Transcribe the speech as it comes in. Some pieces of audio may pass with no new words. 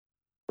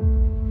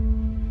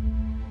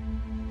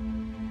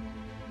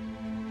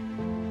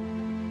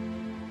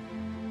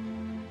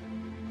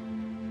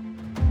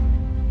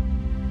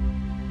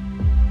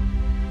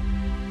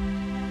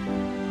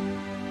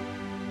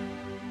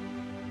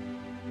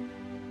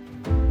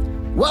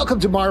Welcome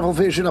to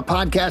MarvelVision, a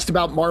podcast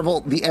about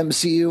Marvel, the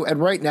MCU, and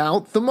right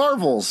now, the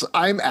Marvels.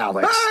 I'm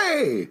Alex.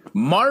 Hey!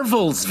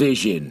 Marvel's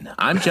Vision.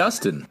 I'm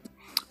Justin.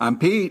 I'm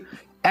Pete.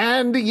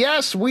 And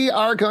yes, we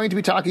are going to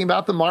be talking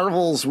about the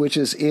Marvels, which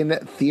is in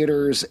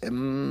theaters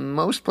in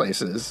most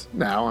places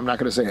now. I'm not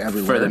going to say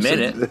everywhere. For the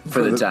minute.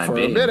 For the time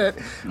being.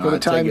 For the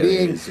time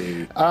being.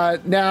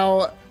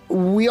 Now,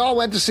 we all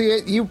went to see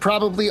it. You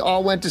probably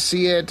all went to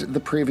see it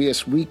the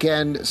previous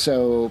weekend.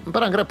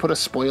 But I'm going to put a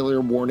spoiler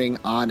warning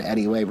on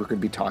anyway. We're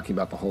going to be talking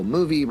about the whole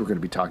movie. We're going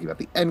to be talking about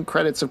the end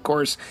credits, of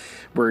course.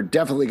 We're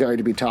definitely going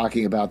to be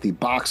talking about the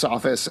box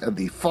office and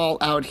the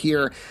fallout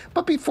here.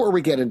 But before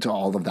we get into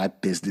all of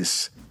that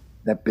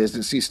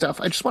businessy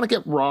stuff, I just want to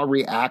get raw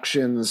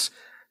reactions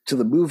to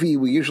the movie.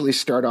 We usually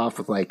start off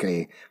with like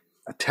a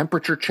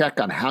temperature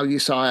check on how you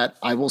saw it.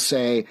 I will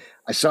say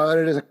I saw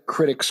it as a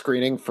critic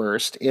screening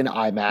first in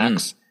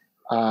IMAX.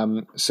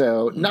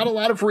 So not a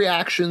lot of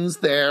reactions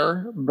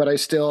there, but I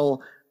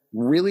still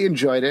really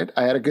enjoyed it.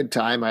 I had a good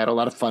time. I had a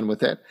lot of fun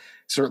with it.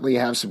 Certainly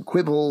have some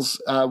quibbles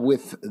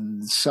with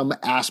some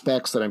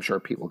aspects that I'm sure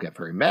people get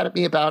very mad at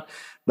me about.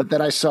 But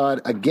then I saw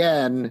it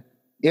again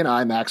in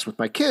IMAX with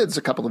my kids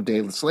a couple of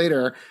days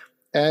later.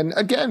 And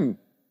again,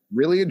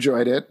 really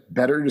enjoyed it.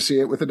 Better to see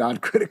it with a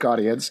non-critic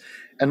audience.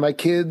 And my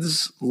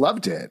kids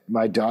loved it.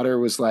 My daughter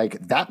was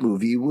like, that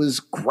movie was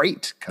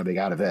great coming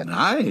out of it.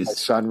 Nice. My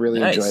son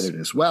really enjoyed it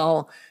as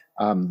well.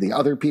 The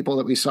other people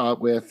that we saw it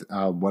with,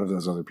 one of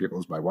those other people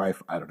is my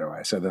wife. I don't know why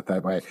I said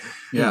that way.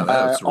 Yeah,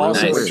 that's really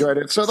also nice. enjoyed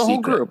it. So the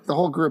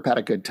whole group had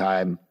a good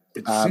time.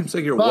 It seems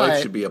like your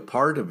wife should be a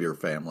part of your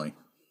family.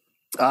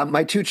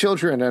 My two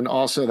children and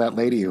also that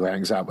lady who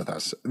hangs out with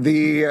us.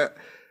 The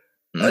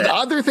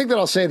other thing that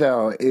I'll say,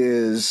 though,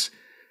 is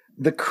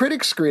the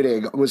critic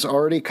screening was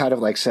already kind of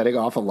like setting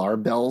off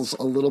alarm bells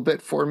a little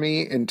bit for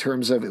me in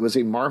terms of it was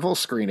a Marvel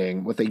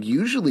screening. What they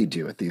usually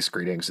do at these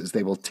screenings is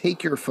they will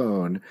take your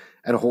phone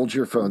and hold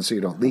your phone so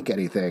you don't leak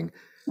anything.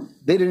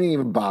 They didn't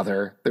even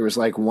bother. There was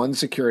like one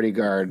security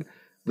guard.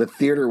 The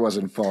theater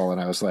wasn't full, and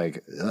I was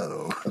like,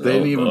 oh. They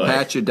didn't even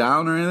pat you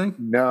down or anything?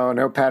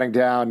 No patting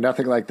down,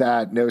 nothing like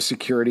that. No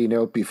security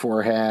note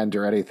beforehand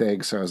or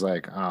anything. So I was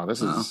like, oh,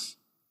 this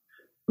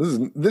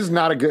is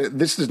not a good.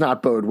 This does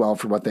not bode well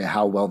for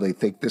how well they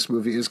think this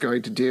movie is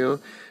going to do.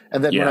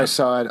 And then when I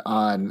saw it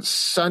on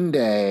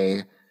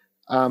Sunday,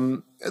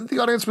 the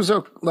audience was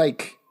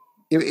like,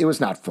 it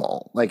was not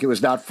full. Like it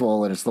was not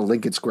full, and it's the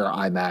Lincoln Square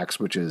IMAX,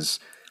 which is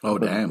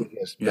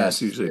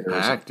it's usually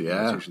packed.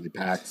 Yeah, it's usually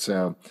packed.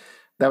 So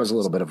that was a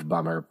little bit of a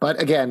bummer. But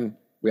again,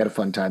 we had a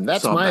fun time.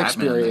 That's my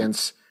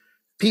experience.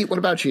 Pete, what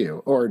about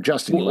you? Or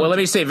Justin? Well, let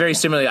me say very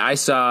similarly, I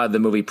saw the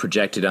movie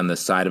projected on the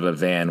side of a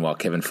van while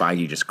Kevin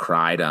Feige just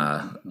cried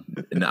on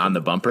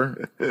the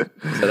bumper.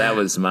 So that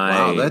was my...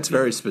 Wow, that's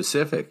very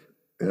specific.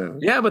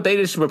 Yeah, but they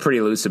just were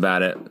pretty loose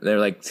about it. They're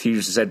like, he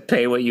just said,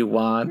 pay what you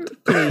want,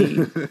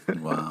 please.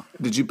 Wow.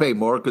 Did you pay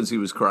more because he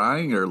was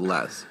crying or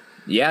less?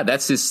 Yeah,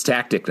 that's his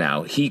tactic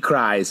now. He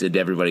cries and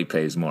everybody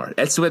pays more.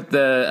 That's what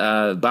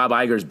the Bob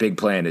Iger's big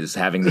plan is,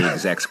 having the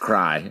execs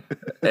cry,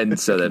 and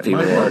so that people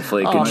will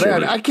hopefully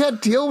contribute. Man, I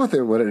can't deal with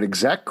it when an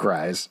exec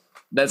cries.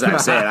 That's what I'm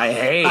saying. I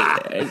hate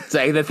it. It's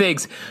like the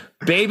things,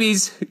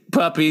 babies,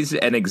 puppies,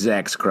 and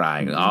execs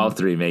crying. All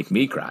three make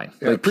me cry.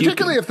 Yeah,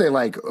 particularly if they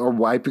are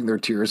wiping their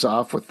tears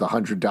off with the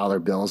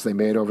 $100 bills they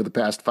made over the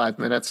past 5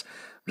 minutes.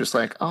 I'm just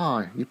like,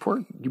 oh, you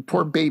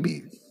poor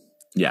baby.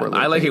 Yeah,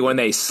 I like it when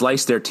they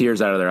slice their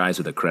tears out of their eyes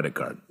with a credit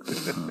card.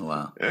 Oh,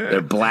 wow.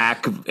 They're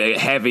black,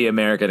 heavy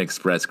American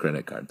Express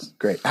credit cards.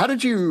 Great. How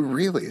did you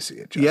really see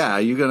it, Justin? Yeah,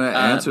 are you going to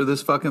answer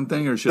this fucking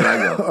thing or should I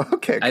go?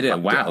 Okay. I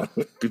did. Wow.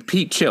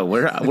 Pete, chill.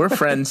 We're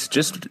friends.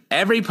 Just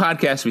every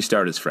podcast we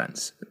start as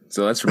friends.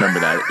 So let's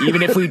remember that.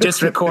 Even if we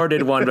just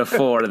recorded one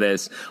before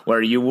this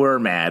where you were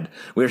mad,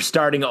 we're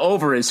starting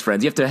over as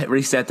friends. You have to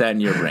reset that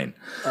in your brain.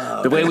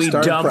 The way we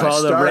dump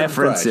all the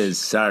references.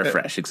 Start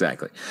fresh,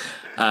 exactly.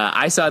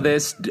 I saw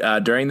this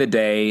during the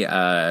day,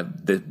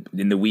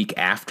 in the week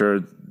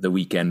after the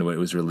weekend when it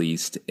was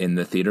released in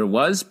the theater,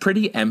 was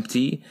pretty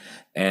empty,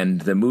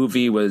 and the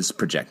movie was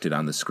projected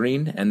on the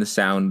screen, and the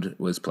sound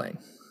was playing.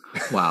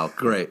 Wow,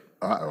 great.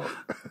 All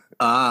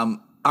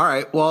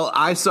right, well,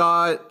 I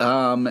saw it,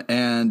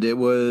 and it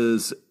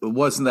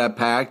wasn't that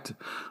packed,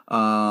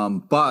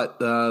 but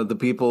the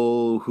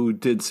people who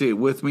did see it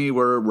with me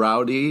were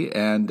rowdy,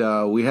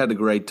 and we had a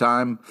great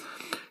time.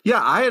 Yeah,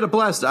 I had a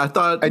blast. I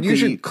thought, and you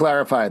should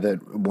clarify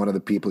that one of the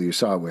people you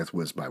saw it with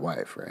was my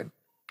wife, right?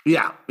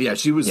 Yeah,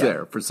 she was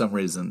there for some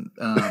reason.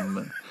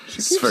 I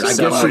guess she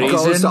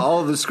goes to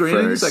all the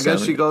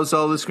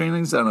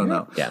screenings. I don't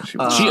know. Yeah,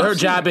 her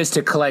job is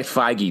to collect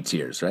Feige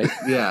tears, right?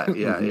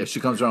 Yeah.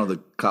 She comes around with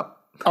a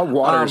cup. Our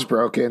water's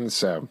broken,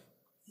 so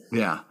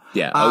yeah.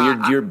 Yeah.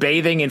 Oh, you're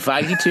bathing in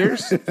Feige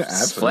tears?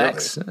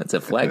 Flex. That's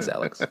a flex,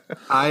 Alex.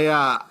 I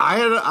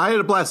had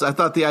a blast. I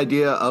thought the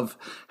idea of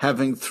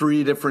having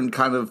 3 different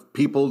kind of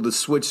people to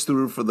switch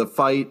through for the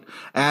fight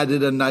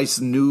added a nice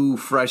new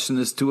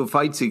freshness to a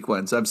fight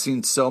sequence. I've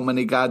seen so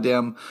many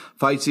goddamn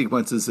fight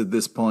sequences at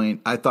this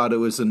point. I thought it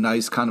was a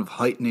nice kind of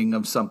heightening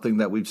of something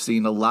that we've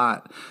seen a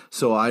lot.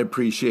 So I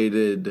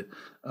appreciated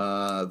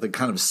the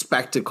kind of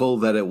spectacle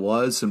that it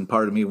was, and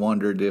part of me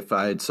wondered if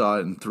I had saw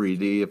it in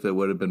 3D if it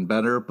would have been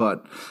better.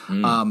 But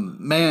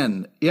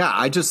man, yeah,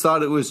 I just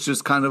thought it was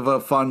just kind of a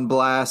fun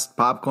blast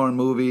popcorn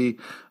movie.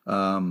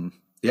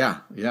 Yeah,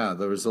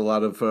 there was a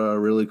lot of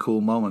really cool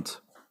moments.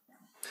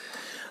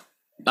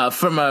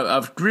 From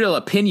a real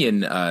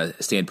opinion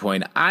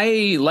standpoint,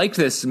 I liked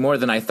this more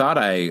than I thought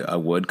I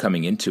would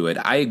coming into it.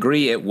 I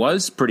agree it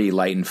was pretty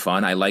light and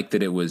fun. I liked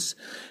that it was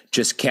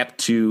just kept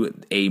to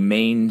a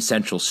main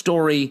central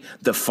story.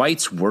 The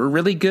fights were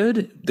really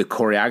good. The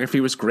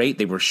choreography was great.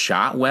 They were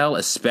shot well,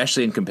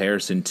 especially in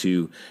comparison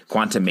to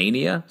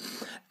Quantumania,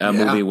 a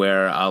movie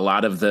where a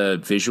lot of the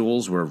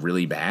visuals were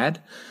really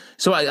bad.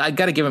 So I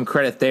got to give them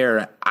credit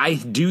there. I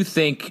do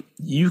think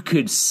you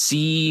could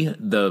see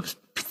the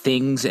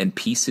things and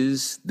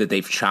pieces that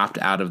they've chopped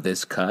out of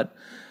this cut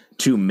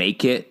to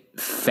make it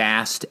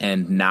fast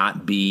and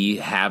not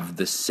have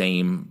the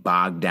same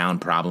bogged down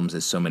problems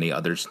as so many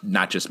others,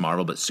 not just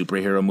Marvel, but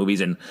superhero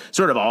movies and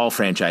sort of all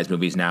franchise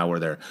movies now, where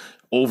they're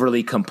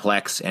overly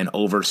complex and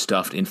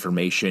overstuffed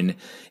information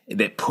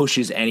that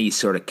pushes any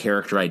sort of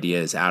character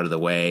ideas out of the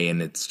way,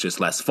 and it's just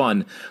less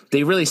fun.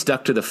 They really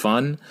stuck to the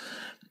fun,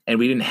 and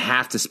we didn't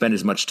have to spend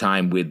as much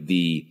time with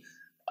the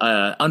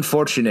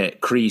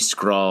unfortunate Kree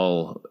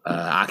Skrull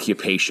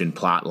occupation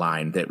plot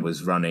line that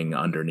was running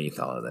underneath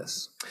all of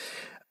this.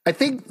 I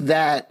think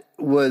that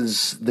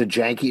was the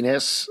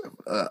jankiness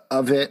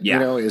of it,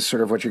 is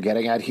sort of what you're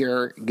getting at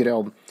here.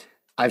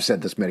 I've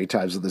said this many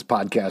times on this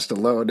podcast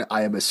alone.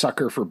 I am a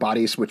sucker for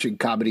body switching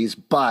comedies,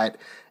 but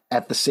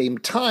at the same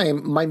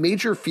time, my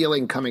major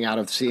feeling coming out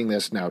of seeing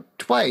this now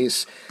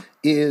twice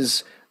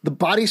is the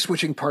body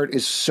switching part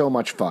is so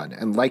much fun.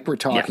 And like we're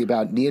talking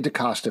about, Nia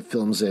DaCosta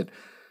films it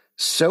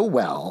so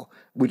well,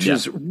 which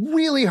is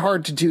really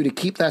hard to do, to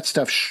keep that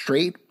stuff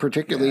straight,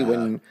 particularly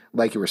when,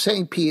 like you were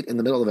saying, Pete, in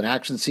the middle of an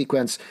action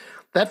sequence.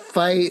 That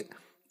fight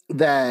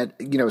that,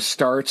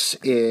 starts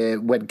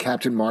when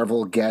Captain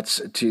Marvel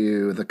gets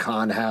to the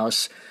con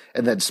house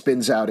and then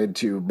spins out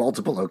into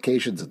multiple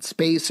locations in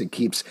space and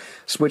keeps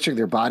switching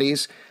their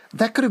bodies,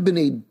 that could have been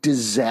a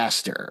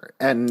disaster.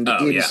 And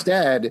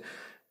instead,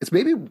 it's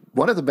maybe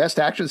one of the best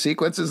action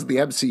sequences in the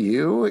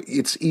MCU.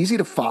 It's easy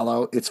to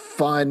follow. It's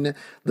fun.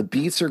 The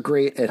beats are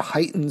great. It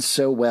heightens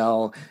so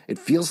well. It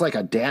feels like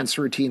a dance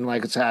routine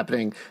like it's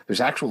happening.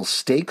 There's actual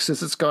stakes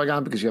as it's going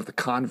on because you have the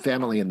Khan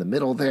family in the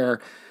middle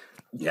there.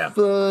 Yeah.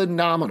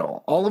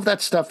 Phenomenal. All of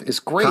that stuff is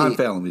great. Khan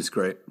family's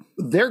great.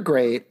 They're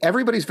great.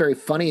 Everybody's very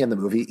funny in the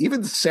movie.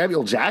 Even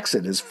Samuel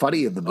Jackson is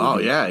funny in the movie. Oh,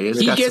 yeah.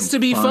 He gets to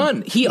be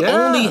fun. He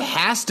only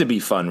has to be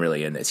fun,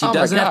 really, in this. He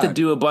doesn't have to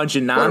do a bunch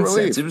of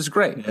nonsense. It was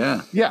great.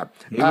 Yeah.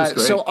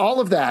 So all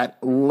of that,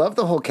 love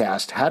the whole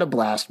cast, had a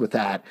blast with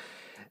that.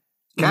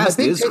 Cast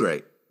is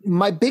great.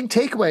 My big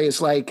takeaway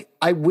is,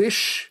 I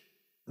wish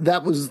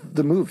that was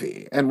the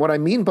movie. And what I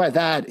mean by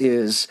that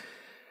is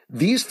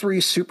these 3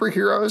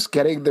 superheroes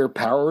getting their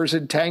powers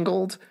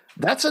entangled,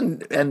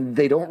 and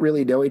they don't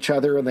really know each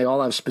other, and they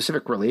all have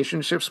specific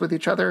relationships with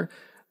each other.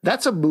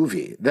 That's a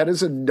movie. That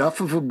is enough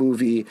of a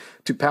movie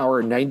to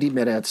power 90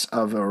 minutes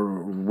of a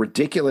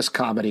ridiculous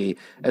comedy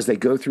as they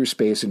go through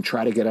space and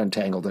try to get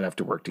untangled and have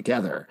to work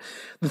together.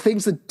 The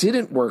things that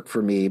didn't work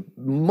for me,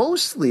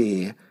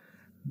 mostly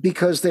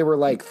because they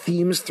were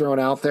themes thrown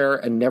out there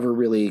and never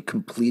really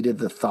completed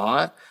the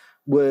thought,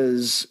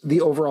 was the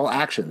overall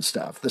action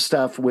stuff. The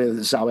stuff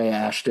with Zawe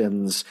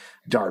Ashton's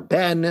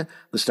Dar-Benn,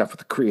 the stuff with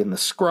the Kree and the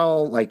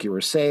Skrull, like you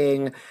were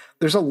saying.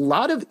 There's a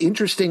lot of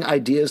interesting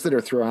ideas that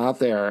are thrown out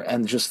there,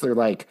 and just they're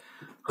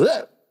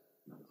ugh,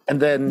 and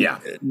then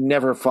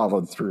never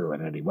followed through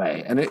in any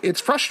way. And it's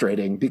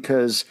frustrating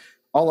because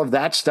all of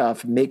that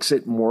stuff makes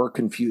it more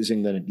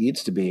confusing than it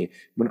needs to be,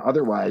 when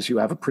otherwise you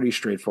have a pretty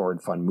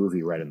straightforward, fun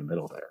movie right in the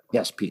middle there.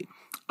 Yes, Pete.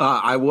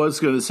 I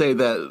was going to say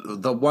that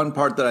the one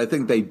part that I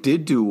think they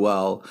did do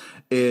well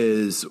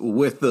is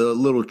with the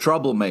little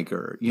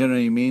troublemaker. You know what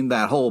I mean?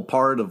 That whole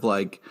part of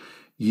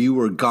you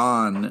were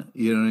gone.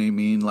 You know what I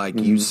mean?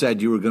 You said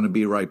you were going to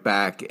be right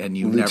back, and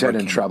you never came.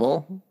 Lieutenant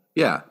Trouble?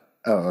 Yeah.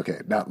 Oh,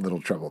 okay. Not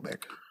little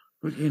troublemaker.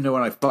 You know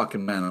what I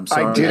fucking meant. I'm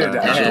sorry. I did.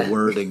 The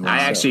wording.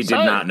 I actually did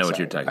not know what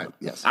you're talking about.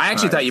 Yes. I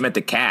actually thought you meant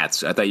the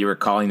cats. I thought you were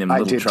calling them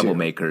little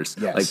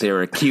troublemakers. Yes. Like they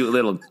were cute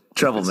little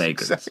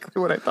troublemakers. That's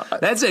exactly what I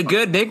thought. That's a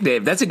good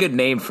nickname. That's a good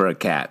name for a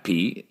cat,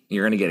 Pete.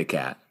 You're going to get a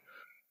cat,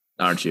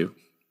 aren't you?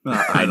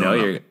 I know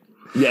you're.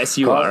 Yes,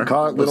 you are.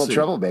 Call it Little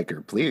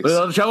Troublemaker, please.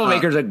 Little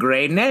Troublemaker's a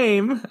great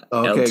name.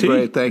 Okay, LT.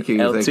 great. Thank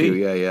you. LT. Thank you.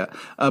 Yeah.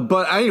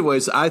 But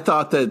anyways, I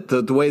thought that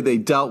the way they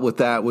dealt with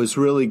that was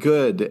really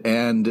good.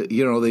 And,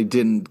 you know, they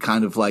didn't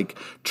kind of like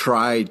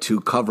try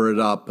to cover it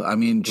up. I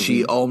mean,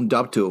 she owned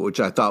up to it, which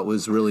I thought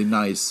was really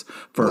nice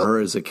for her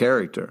as a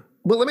character.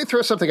 Well, let me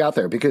throw something out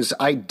there because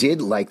I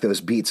did like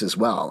those beats as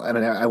well. And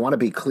I want to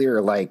be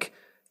clear, like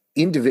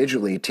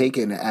individually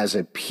taken as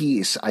a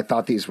piece, I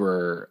thought these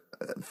were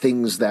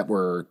things that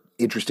were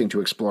interesting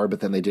to explore, but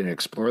then they didn't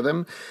explore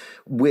them.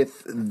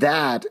 With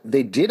that,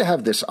 they did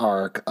have this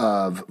arc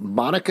of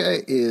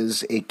Monica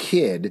is a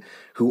kid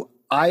who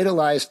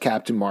idolized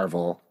Captain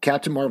Marvel.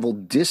 Captain Marvel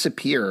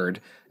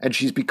disappeared, and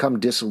she's become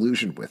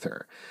disillusioned with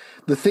her.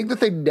 The thing that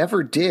they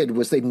never did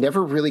was they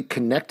never really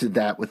connected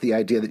that with the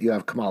idea that you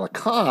have Kamala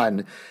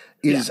Khan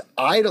is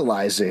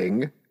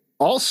idolizing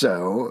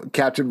also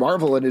Captain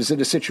Marvel and is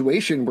in a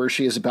situation where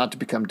she is about to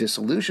become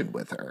disillusioned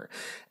with her.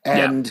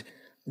 And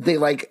they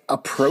like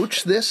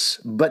approach this,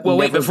 but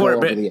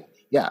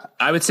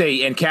I would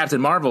say, and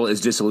Captain Marvel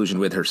is disillusioned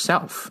with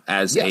herself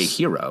as a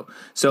hero.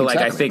 So like,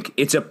 I think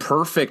it's a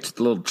perfect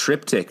little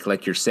triptych,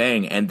 like you're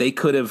saying, and they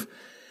could have,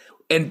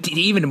 and to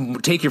even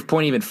take your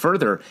point even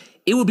further,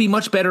 it would be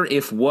much better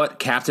if what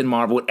Captain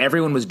Marvel, what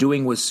everyone was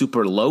doing was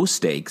super low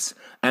stakes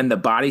and the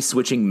body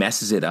switching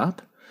messes it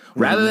up.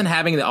 Rather than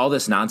having all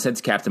this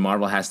nonsense Captain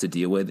Marvel has to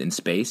deal with in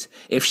space,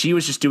 if she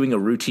was just doing a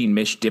routine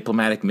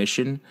diplomatic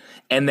mission,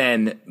 and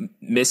then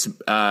Miss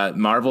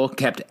Marvel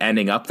kept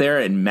ending up there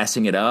and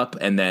messing it up,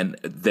 and then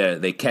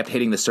they kept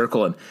hitting the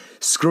circle and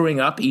screwing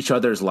up each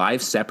other's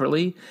lives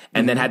separately,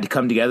 and then had to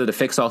come together to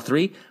fix all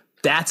three,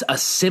 that's a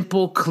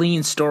simple,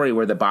 clean story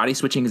where the body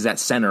switching is at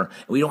center.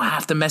 We don't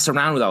have to mess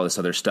around with all this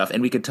other stuff,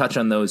 and we could touch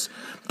on those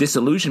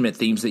disillusionment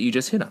themes that you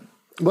just hit on.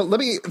 Well, let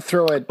me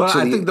throw it. But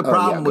I think the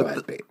problem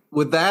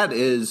with that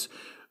is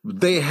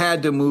they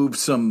had to move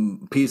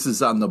some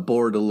pieces on the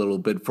board a little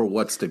bit for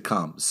what's to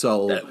come.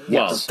 So,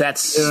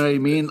 that's, you know what I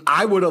mean?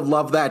 I would have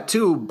loved that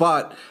too,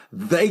 but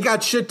they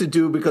got shit to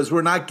do because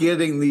we're not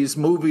getting these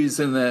movies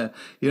in the,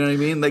 you know what I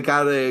mean? They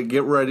got to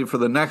get ready for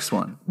the next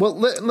one. Well,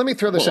 let me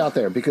throw this out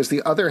there because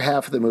the other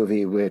half of the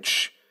movie,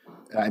 which,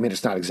 I mean,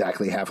 it's not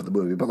exactly half of the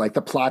movie, but like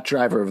the plot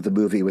driver of the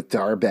movie with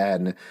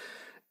Dar-Benn,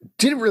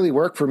 didn't really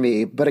work for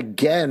me, but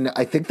again,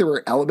 I think there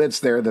were elements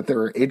there that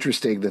were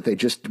interesting that they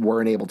just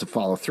weren't able to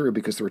follow through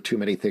because there were too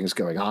many things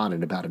going on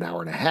in about an hour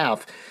and a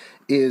half.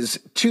 Is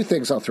two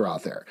things I'll throw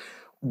out there.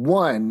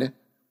 One,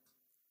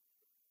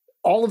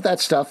 all of that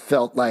stuff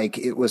felt like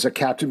it was a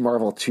Captain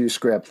Marvel 2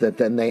 script that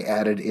then they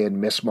added in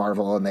Miss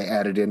Marvel and they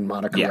added in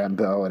Monica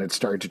Rambeau and it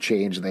started to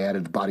change and they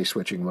added the body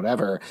switching,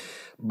 whatever.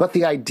 But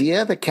the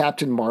idea that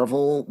Captain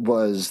Marvel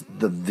was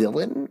the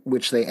villain,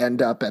 which they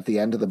end up at the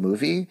end of the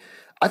movie,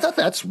 I thought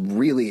that's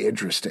really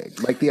interesting.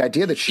 Like the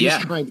idea that she's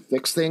trying to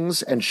fix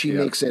things and she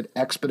makes it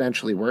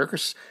exponentially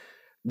worse.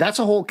 That's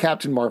a whole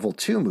Captain Marvel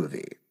 2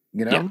 movie,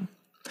 you know? Yeah.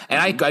 And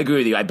I agree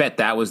with you. I bet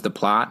that was the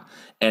plot.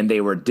 And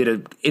they did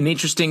an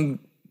interesting,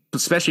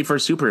 especially for a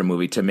superhero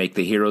movie, to make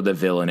the hero the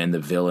villain and the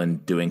villain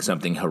doing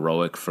something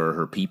heroic for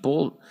her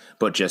people,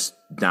 but just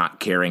not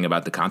caring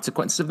about the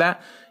consequences of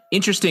that.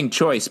 Interesting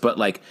choice. But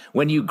like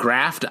when you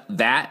graft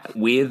that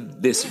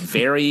with this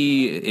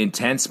very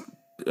intense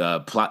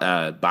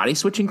body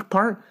switching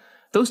part,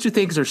 those two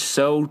things are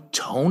so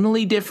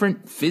tonally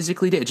different,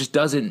 physically different, it just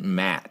doesn't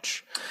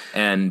match.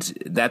 And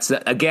that's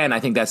again, I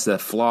think that's the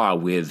flaw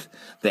with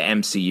the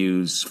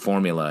MCU's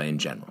formula in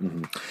general.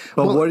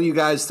 But what do you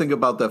guys think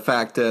about the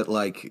fact that,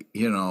 like,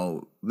 you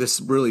know,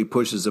 this really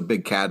pushes a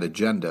big cat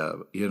agenda,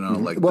 you know,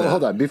 like,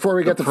 hold on, before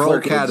we get the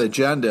pro cat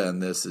agenda in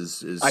this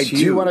is I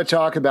huge. do want to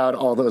talk about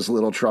all those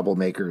little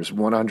troublemakers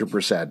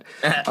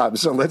 100%.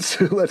 So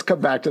let's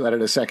come back to that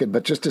in a second,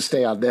 but just to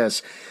stay on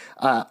this,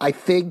 I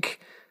think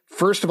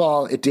first of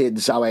all, it did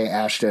Zawe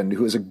Ashton,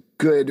 who is a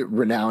good,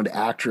 renowned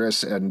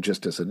actress. And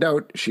just as a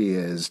note, she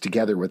is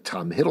together with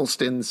Tom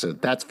Hiddleston, so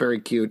that's very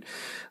cute.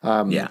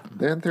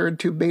 They're in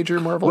two major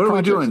Marvel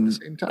projects at the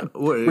same time.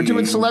 We're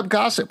doing celeb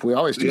gossip. We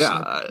always do.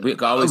 We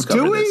always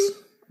cover this.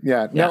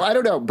 No, I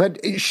don't know. But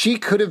she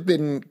could have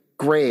been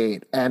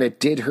great, and it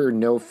did her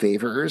no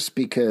favors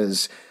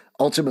because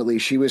ultimately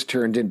she was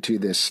turned into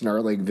this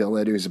snarling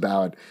villain who's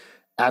about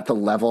at the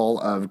level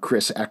of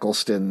Chris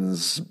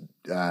Eccleston's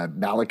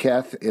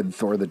Malekith in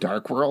Thor: The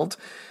Dark World.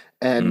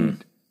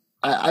 And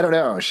I don't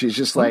know. She's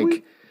just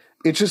like,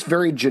 it's just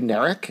very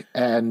generic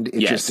and it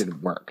just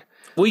didn't work.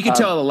 Well, you could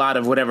tell a lot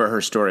of whatever her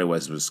story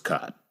was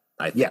cut.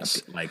 I think.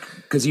 Yes. Like,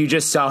 because you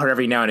just saw her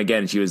every now and again.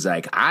 And she was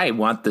like, I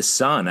want the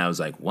sun. I was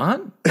like, what?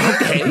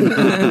 Okay.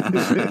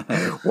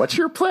 What's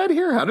your plan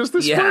here? How does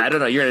this work? I don't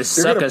know. You're going to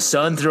suck a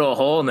sun through a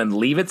hole and then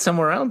leave it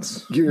somewhere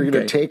else? You're going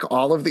to take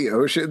all of the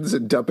oceans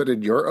and dump it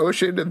in your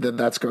ocean, and then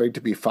that's going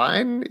to be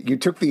fine? You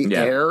took the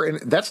air, and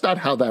that's not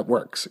how that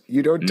works.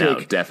 You don't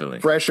take definitely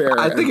fresh air.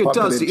 I think and it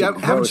does. It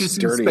haven't you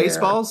seen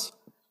Spaceballs?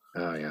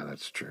 Oh yeah,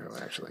 that's true.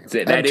 Actually,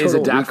 that is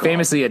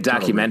famously a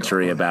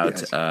documentary about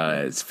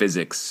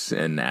physics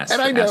and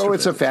and I know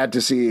it's a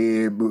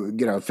fantasy,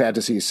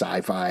 fantasy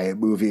sci-fi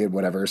movie and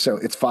whatever, so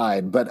it's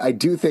fine. But I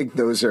do think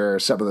those are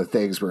some of the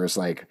things where it's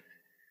like,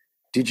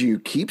 did you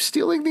keep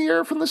stealing the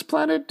air from this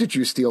planet? Did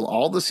you steal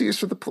all the seas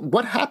from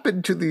what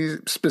happened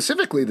to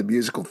specifically the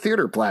musical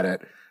theater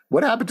planet?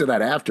 What happened to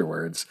that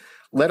afterwards?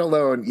 Let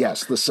alone,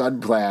 yes, the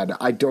Sun Plan.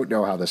 I don't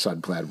know how the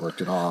Sun Plan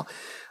worked at all.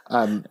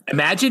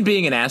 Imagine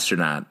being an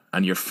astronaut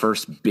on your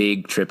first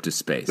big trip to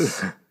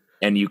space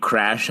and you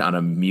crash on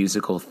a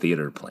musical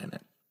theater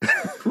planet.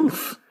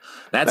 Oof.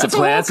 That's a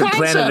Planet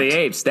of the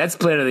Apes. That's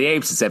Planet of the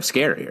Apes, except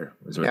scarier,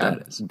 is what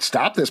that is.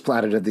 Stop this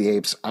Planet of the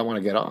Apes. I want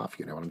to get off.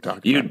 You know what I'm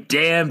talking about. You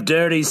damn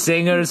dirty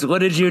singers. What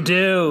did you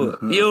do?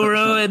 You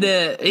ruined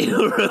it.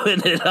 You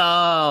ruined it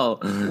all.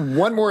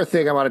 One more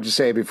thing I wanted to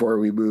say before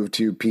we move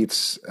to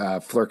Pete's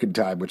Flirkin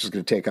time, which is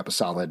going to take up a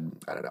solid,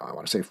 I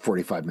want to say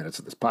 45 minutes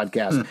of this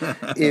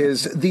podcast,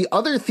 is the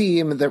other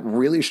theme that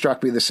really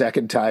struck me the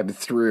second time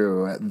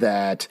through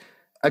that,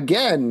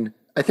 again,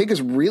 I think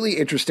is really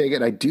interesting,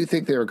 and I do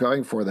think they were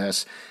going for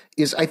this,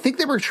 is I think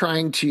they were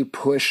trying to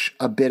push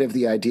a bit of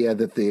the idea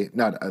that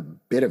not a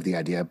bit of the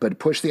idea, but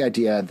push the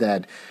idea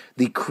that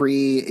the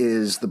Kree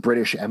is the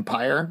British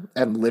Empire,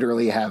 and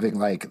literally having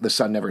like the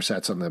sun never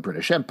sets on the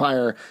British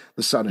Empire.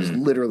 The sun is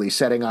literally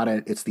setting on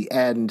it. It's the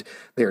end.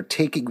 They're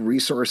taking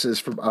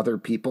resources from other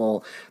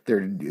people.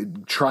 They're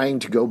trying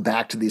to go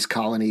back to these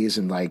colonies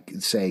and like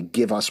say,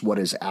 give us what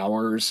is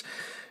ours.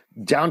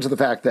 Down to the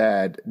fact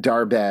that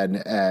Dar-Benn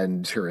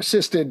and her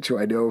assistant, who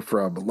I know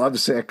from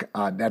Lovesick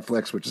on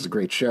Netflix, which is a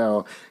great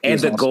show. And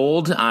The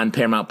Gold on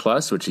Paramount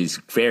Plus, which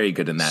he's very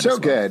good in that. So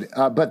good.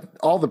 But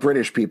all the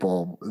British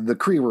people, the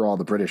Kree were all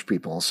the British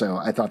people. So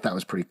I thought that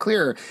was pretty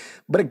clear.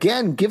 But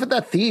again, given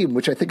that theme,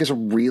 which I think is a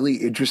really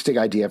interesting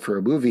idea for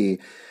a movie,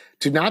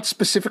 to not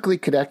specifically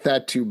connect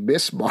that to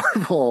Miss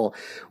Marvel,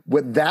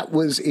 when that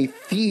was a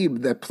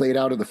theme that played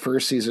out in the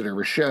first season of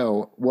her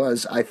show,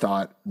 was, I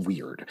thought,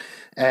 weird.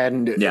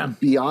 And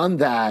beyond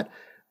that,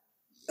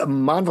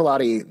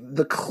 Monvelati,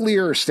 the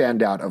clear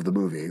standout of the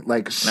movie,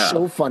 like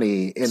so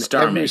funny in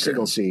every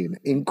single scene,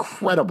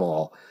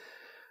 incredible.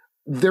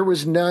 There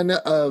was none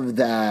of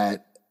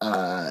that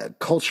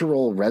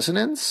cultural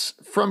resonance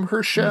from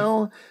her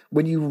show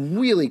when you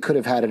really could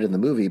have had it in the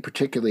movie,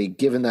 particularly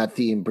given that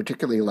theme,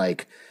 particularly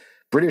like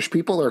British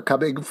people are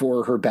coming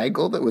for her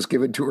bangle that was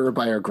given to her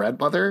by her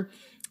grandmother.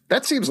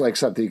 That seems like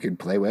something you could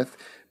play with,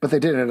 but they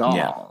didn't at all.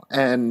 Yeah.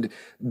 And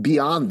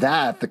beyond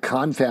that, the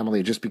Khan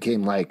family just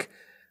became like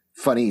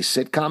funny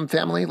sitcom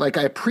family. Like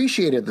I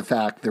appreciated the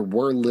fact there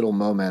were little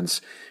moments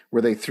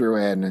where they threw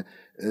in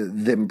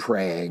them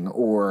praying,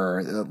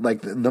 or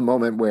like the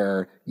moment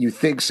where you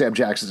think Sam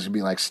Jackson's gonna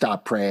be like,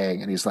 stop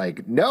praying. And he's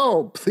like,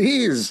 no,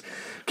 please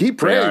keep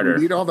praying.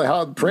 We need all the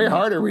help. Pray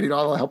harder. We need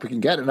all the help we can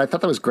get. And I thought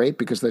that was great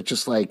because that's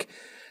just like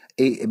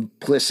a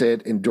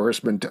implicit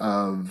endorsement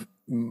of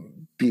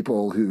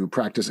people who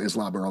practice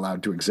Islam are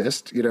allowed to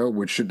exist,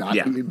 which should not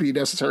be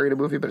necessary in a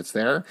movie, but it's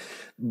there.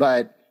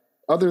 But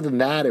other than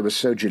that, it was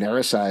so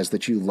genericized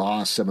that you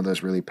lost some of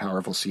those really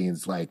powerful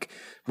scenes, like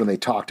when they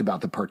talked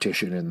about the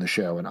partition in the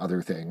show and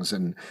other things.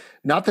 And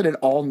not that it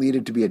all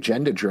needed to be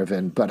agenda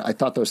driven, but I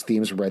thought those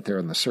themes were right there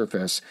on the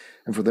surface.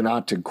 And for them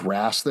not to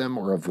grasp them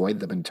or avoid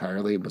them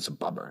entirely was a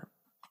bummer.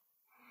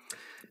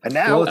 And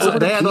now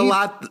they had a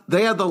lot.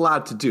 They had a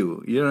lot to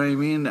do. You know what I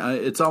mean?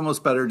 It's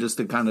almost better just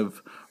to kind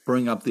of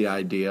bring up the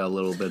idea a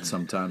little bit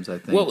sometimes, I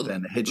think. Well,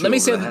 than hit you let me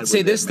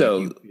say this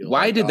though.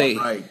 Why like, did they?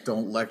 Right,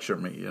 don't lecture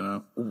me.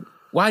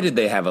 Why did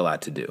they have a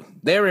lot to do?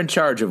 They're in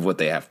charge of what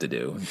they have to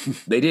do.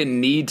 They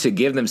didn't need to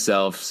give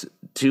themselves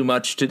too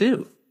much to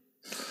do.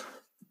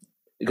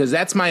 Because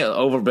that's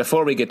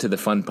before we get to the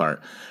fun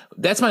part,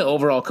 that's my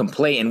overall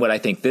complaint. And what I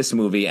think this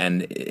movie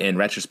and in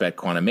retrospect,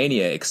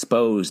 Quantumania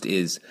exposed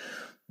is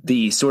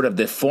the sort of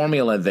the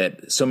formula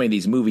that so many of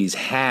these movies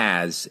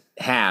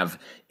have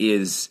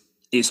is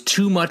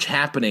too much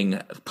happening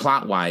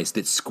plot wise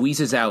that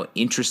squeezes out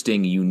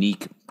interesting,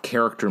 unique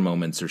character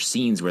moments or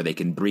scenes where they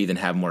can breathe and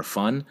have more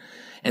fun.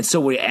 And so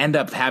we end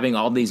up having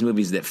all these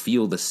movies that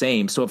feel the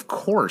same. So of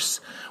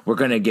course we're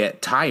going to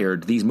get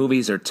tired. These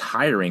movies are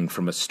tiring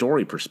from a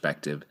story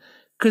perspective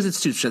because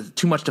it's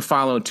too much to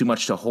follow and too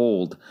much to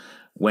hold,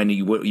 when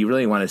what you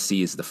really want to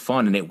see is the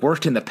fun. And it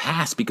worked in the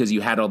past because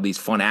you had all these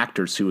fun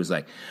actors who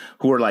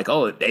were like,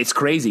 oh, it's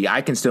crazy,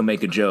 I can still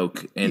make a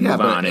joke and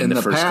move on in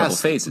the first couple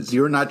phases.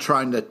 You're not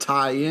trying to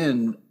tie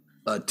in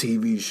a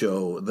TV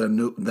show, the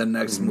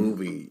next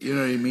movie. You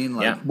know what I mean?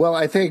 Like, Well,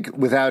 I think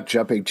without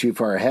jumping too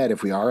far ahead,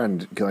 if we are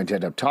going to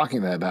end up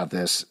talking about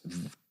this,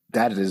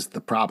 that is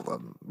the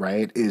problem,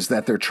 right? Is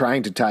that they're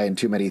trying to tie in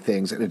too many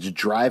things, and it's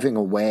driving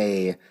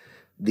away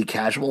the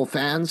casual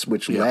fans,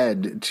 which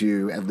led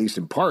to, at least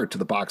in part, to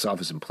the box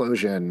office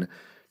implosion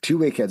 2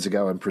 weekends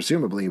ago. And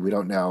presumably, we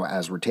don't know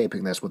as we're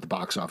taping this what the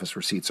box office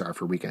receipts are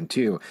for weekend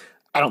 2.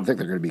 I don't think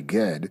they're going to be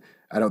good.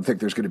 I don't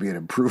think there's going to be an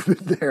improvement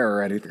there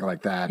or anything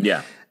like that.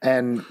 Yeah.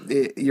 And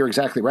you're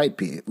exactly right,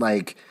 Pete.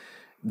 Like,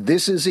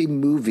 this is a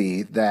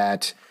movie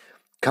that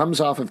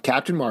comes off of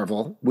Captain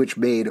Marvel, which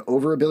made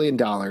over $1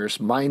 billion.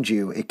 Mind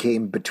you, it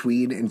came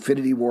between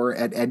Infinity War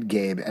and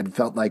Endgame and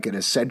felt like an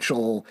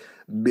essential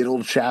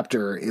middle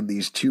chapter in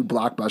these two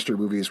blockbuster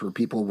movies where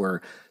people were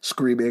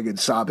screaming and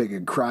sobbing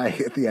and crying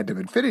at the end of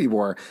Infinity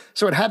War.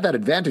 So it had that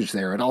advantage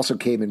there. It also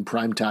came in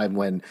prime time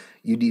when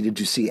you needed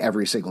to see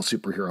every single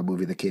superhero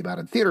movie that came out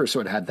in theaters, so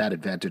it had that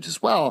advantage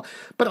as well.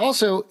 But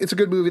also, it's a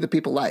good movie that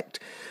people liked.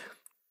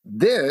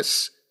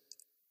 This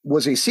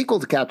was a sequel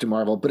to Captain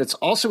Marvel, but it's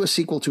also a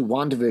sequel to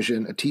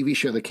WandaVision, a TV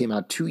show that came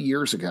out 2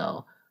 years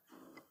ago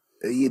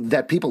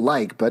that people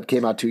like, but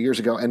came out 2 years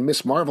ago. And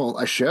Miss Marvel,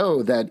 a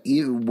show that,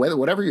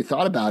 whatever you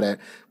thought about it,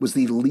 was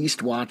the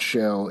least watched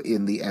show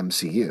in the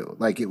MCU.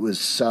 Like, it was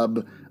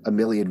sub 1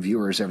 million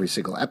viewers every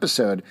single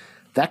episode.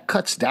 That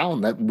cuts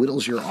down, that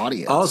whittles your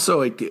audience.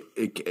 Also,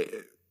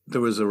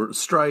 there was a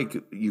strike.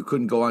 You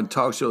couldn't go on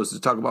talk shows to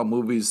talk about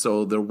movies,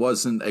 so there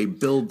wasn't a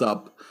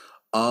buildup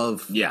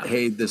of,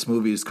 hey, this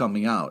movie is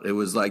coming out. It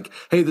was like,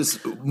 hey, this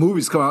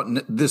movie's coming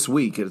out this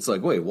week. And it's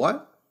like, wait,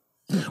 what?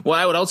 Well,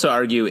 I would also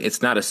argue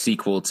it's not a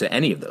sequel to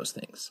any of those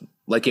things.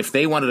 Like, if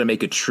they wanted to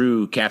make a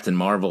true Captain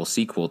Marvel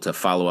sequel to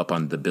follow up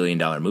on the $1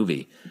 billion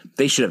movie,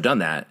 they should have done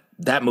that.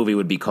 That movie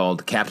would be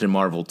called Captain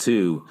Marvel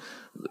 2,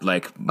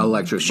 like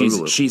Electric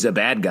she's a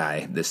bad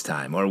guy this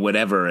time, or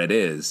whatever it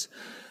is,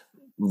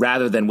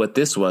 rather than what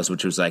this was,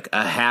 which was like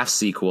a half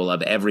sequel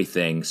of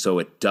everything, so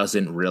it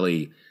doesn't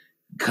really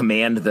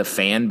command the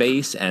fan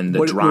base and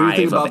the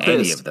drive of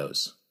any of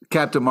those.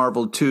 Captain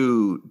Marvel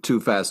 2,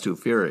 Too Fast, Too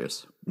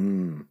Furious.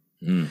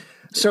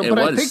 So, but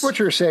I think what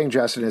you're saying,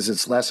 Justin, is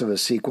it's less of a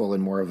sequel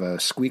and more of a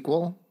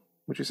squeakquel.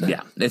 Would you say?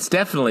 Yeah, it's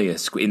definitely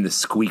in the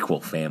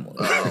squeakquel family.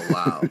 Oh,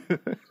 wow.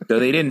 So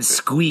they didn't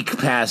squeak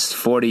past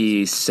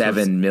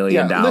 $47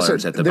 million at the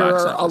box office. There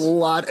are a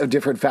lot of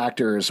different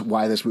factors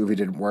why this movie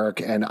didn't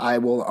work, and I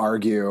will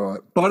argue.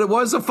 But it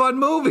was a fun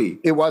movie.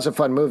 It was a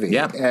fun movie.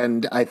 Yeah.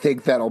 And I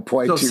think that'll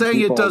point to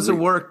saying it doesn't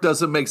work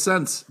doesn't make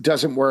sense.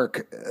 Doesn't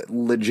work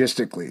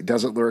logistically.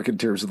 Doesn't work in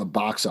terms of the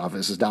box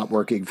office. Is not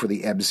working for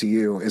the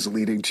MCU. Is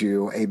leading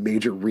to a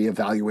major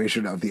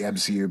reevaluation of the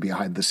MCU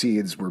behind the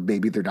scenes, where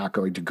maybe they're not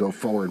going to go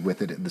forward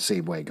with it in the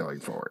same way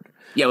going forward.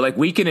 Yeah, like,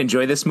 we can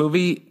enjoy this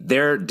movie.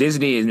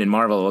 Disney and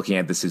Marvel looking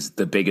at this as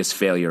the biggest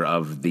failure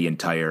of the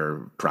entire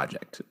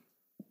project.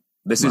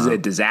 This is a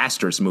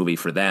disastrous movie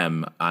for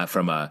them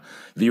from a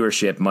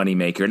viewership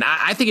moneymaker. And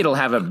I think it'll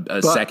have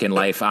a second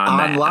life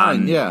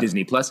on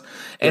Disney Plus.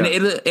 And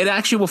it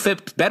actually will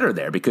fit better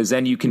there, because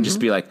then you can just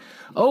be like,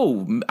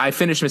 oh, I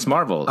finished Miss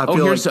Marvel.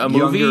 Here's a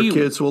movie. Younger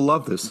kids will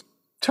love this.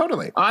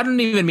 Totally. I don't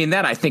even mean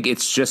that. I think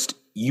it's just,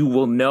 you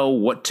will know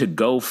what to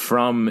go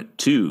from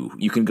to.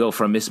 You can go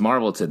from Miss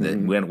Marvel to the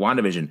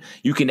WandaVision.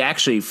 You can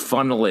actually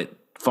funnel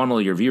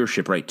your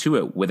viewership right to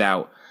it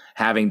without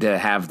having to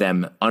have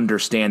them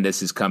understand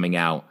this is coming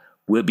out.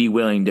 We'll be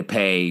willing to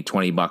pay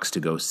 $20 to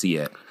go see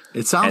it.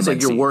 It sounds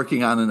like you're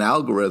working on an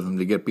algorithm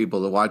to get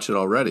people to watch it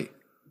already.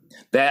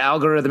 That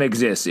algorithm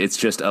exists. It's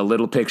just a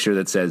little picture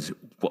that says,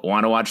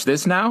 want to watch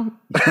this now?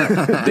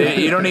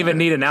 You don't even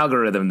need an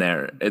algorithm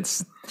there.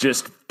 It's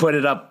just put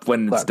it up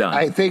when it's done.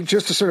 I think,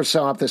 just to sort of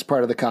sum up this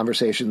part of the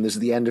conversation, this is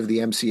the end of the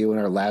MCU in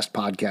our last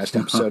podcast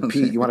episode.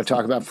 Pete, you want to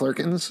talk about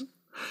Flirkins?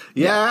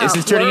 Yeah. This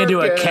is turning into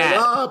a cat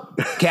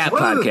podcast.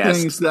 One of the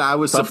things that I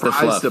was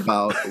surprised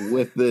about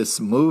with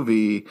this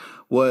movie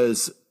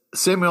was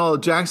Samuel L.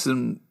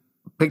 Jackson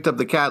picked up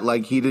the cat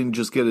like he didn't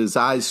just get his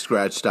eyes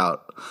scratched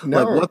out.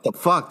 No. Like, what the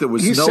fuck? There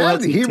was no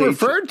hesitation. He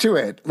referred to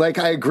it. Like,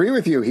 I agree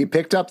with you. He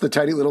picked up the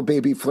tiny little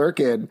baby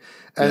Flirkin,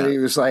 and he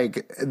was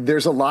like,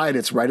 there's a line,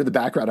 it's right in the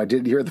background. I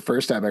didn't hear it the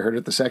first time. I heard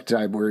it the second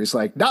time, where he's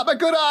like, not my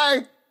good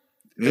eye.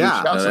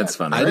 Yeah, that's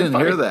funny. I didn't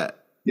hear that.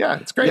 Yeah,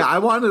 it's great. Yeah, I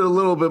wanted a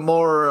little bit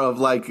more of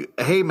like,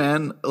 hey,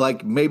 man,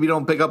 like, maybe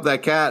don't pick up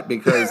that cat,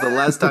 because the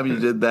last time you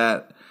did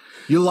that,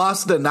 you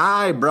lost an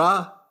eye,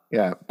 bruh.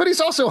 Yeah, but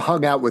he's also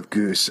hung out with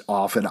Goose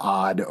off and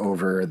on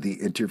over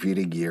the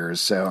intervening years.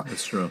 So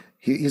that's true.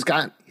 He's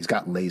got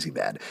lazy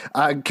bad.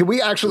 Can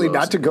we actually,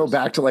 not to go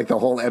back to like the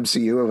whole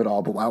MCU of it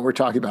all, but while we're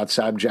talking about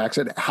Sam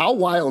Jackson, how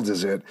wild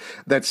is it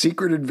that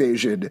Secret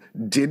Invasion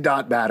did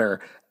not matter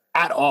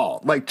at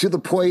all? Like, to the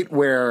point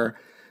where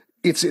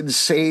it's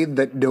insane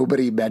that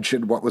nobody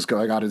mentioned what was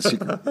going on in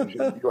Secret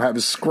Invasion. You have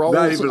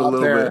Skrulls up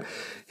there.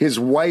 His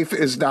wife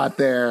is not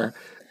there.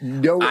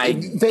 No,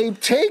 they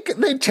take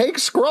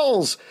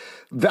Skrulls.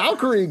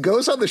 Valkyrie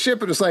goes on the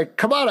ship and is like,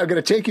 come on, I'm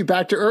going to take you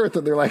back to Earth.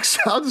 And they're like,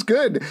 sounds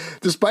good.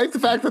 Despite the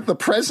fact that the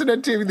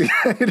president of the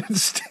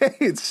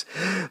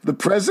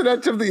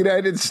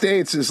United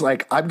States is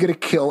like, I'm going to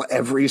kill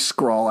every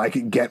Skrull I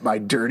can get my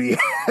dirty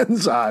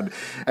hands on.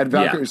 And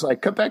Valkyrie's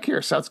like, come back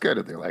here. Sounds good.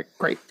 And they're like,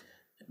 great.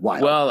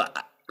 Wild. Well,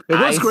 it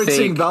was great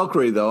seeing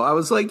Valkyrie, though. I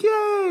was like,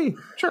 yay.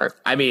 Sure.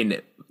 I mean,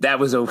 that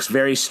was a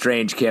very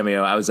strange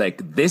cameo. I was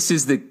like, this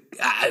is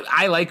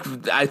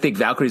I think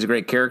Valkyrie's a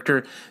great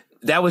character.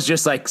 That was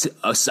just like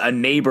a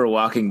neighbor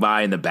walking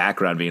by in the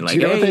background being like,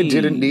 do you know hey. what they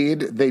didn't need?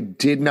 They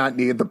did not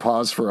need the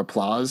pause for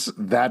applause.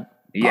 That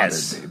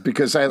bothered me,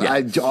 because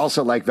I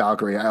also like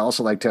Valkyrie. I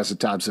also like Tessa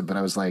Thompson, but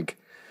I was like,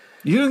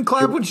 you didn't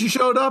clap when she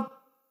showed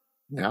up?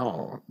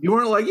 No. You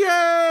weren't like,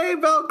 yay,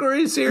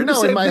 Valkyrie's here to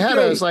save in my the head,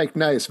 day. I was like,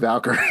 nice,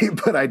 Valkyrie,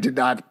 but I did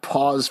not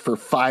pause for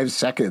 5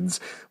 seconds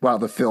while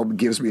the film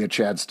gives me a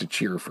chance to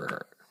cheer for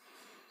her.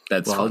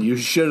 That's well, fun. You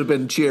should have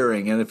been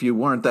cheering, and if you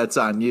weren't, that's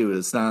on you.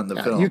 It's not in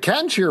the film. You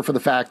can cheer for the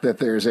fact that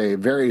there's a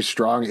very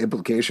strong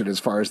implication, as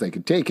far as they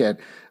can take it,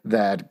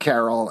 that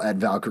Carol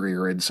and Valkyrie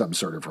are in some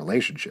sort of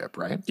relationship,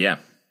 right? Yeah,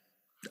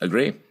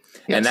 agree.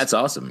 Yes. And that's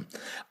awesome.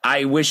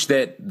 I wish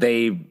that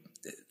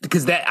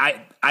because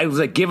I was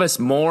like, give us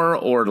more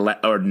or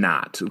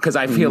not, because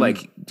I feel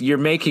like you're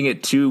making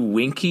it too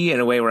winky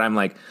in a way where I'm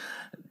like,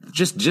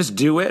 just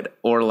do it,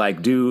 or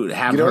like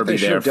have her be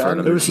there for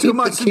another. There was too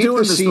much to do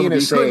in this movie.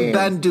 You couldn't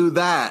then do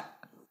that.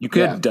 You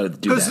could do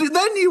that. Because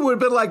then you would have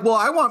been like, well,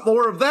 I want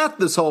more of that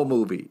this whole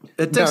movie.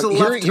 It takes a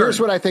left turn. Here's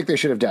what I think they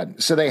should have done.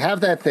 So they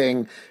have that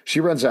thing. She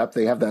runs up.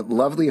 They have that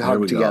lovely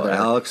hug together. Go.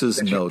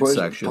 Alex's note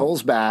section.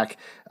 Pulls back.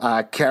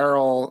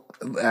 Carol,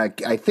 I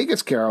think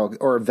it's Carol,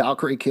 or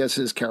Valkyrie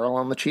kisses Carol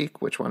on the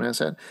cheek. Which one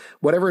is it?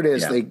 Whatever it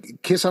is, they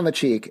kiss on the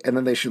cheek, and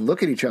then they should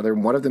look at each other,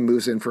 and one of them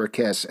moves in for a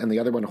kiss, and the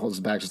other one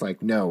holds back. Is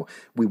like, no,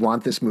 we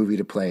want this movie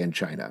to play in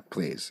China,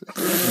 please.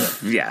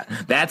 Yeah,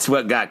 that's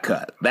what got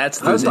cut. That's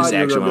the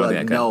actual one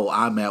that got cut. No,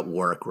 I'm at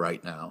work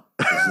right now.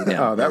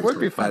 Oh, that would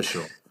be fun.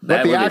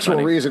 But the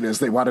actual reason is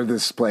they wanted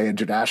this to play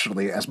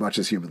internationally as much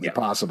as humanly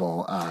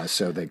possible,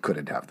 so they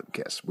couldn't have them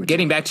kiss.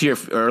 Getting back to your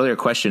earlier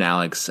question,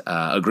 Alex,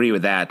 agree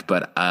with that,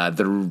 but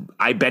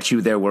I bet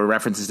you there were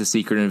references to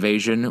Secret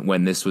Invasion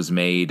when this was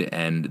made,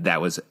 and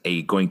that was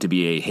going to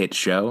be a hit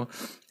show,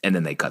 and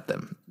then they cut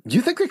them. Do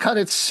you think they cut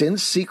it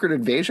since Secret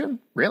Invasion?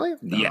 Really?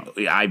 No.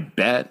 Yeah, I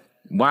bet.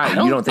 Why?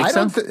 You don't think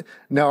so?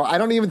 No, I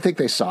don't even think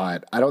they saw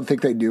it. I don't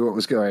think they knew what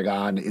was going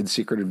on in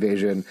Secret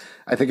Invasion.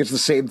 I think it's the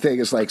same thing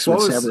as like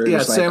Samuel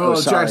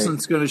L.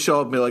 Jackson's going to show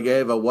up and be like, I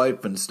have a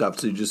wife and stuff,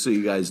 so just so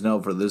you guys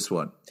know for this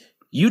one.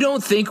 You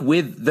don't think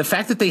with the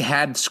fact that they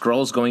had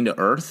Skrulls going to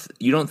Earth,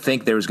 you don't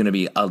think there was going to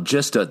be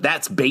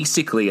that's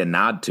basically a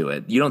nod to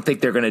it. You don't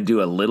think they're going to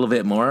do a little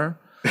bit more?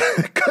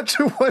 Cut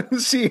to one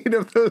scene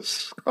of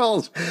those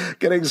Skrulls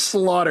getting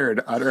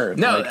slaughtered on Earth.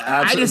 No,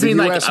 I just mean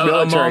like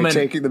a moment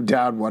taking them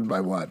down one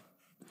by one.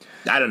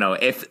 I don't know.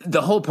 If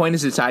the whole point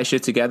is to tie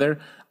shit together,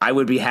 I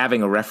would be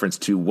having a reference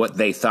to what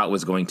they thought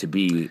was going to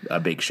be a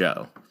big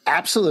show.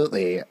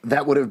 Absolutely.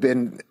 That would have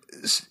been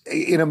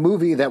in a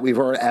movie that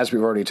as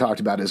we've already talked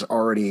about, is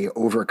already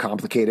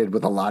overcomplicated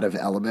with a lot of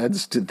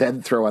elements. To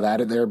then throw that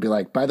in there and be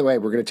like, by the way,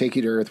 we're going to take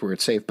you to Earth where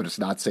it's safe, but it's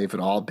not safe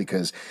at all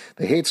because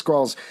they hate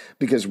Skrulls.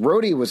 Because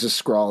Rhodey was a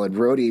Skrull, and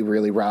Rhodey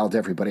really riled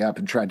everybody up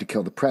and tried to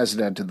kill the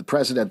president. And the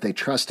president, they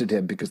trusted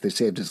him because they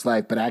saved his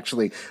life. But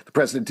actually, the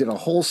president did a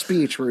whole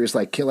speech where he was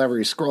like, kill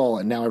every Skrull,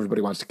 and now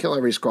everybody wants to kill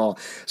every Skrull.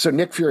 So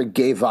Nick Fury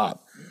gave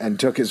up and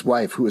took his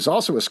wife, who is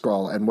also a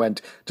Skrull, and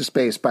went to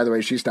space. By the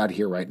way, she's not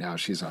here right now.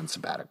 She's on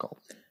sabbatical.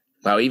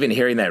 Wow, even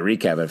hearing that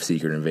recap of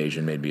Secret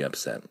Invasion made me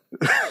upset.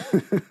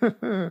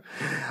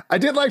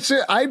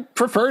 I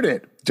preferred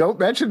it. Don't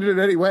mention it in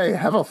any way.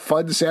 Have a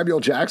fun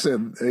Samuel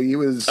Jackson. He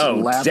was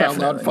laugh out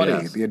loud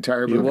funny the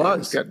entire movie. He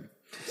was good.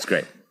 It's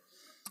great.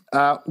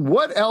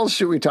 What else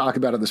should we talk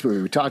about in this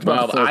movie? We talked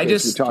about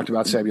we talked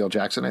about Samuel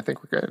Jackson. I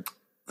think we're good.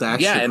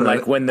 And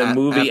like when the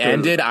movie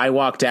ended, I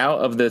walked out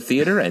of the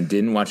theater and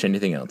didn't watch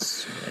anything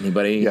else.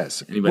 Anybody?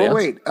 Yes. Anybody else?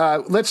 Wait.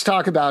 Let's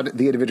talk about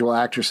the individual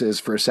actresses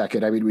for a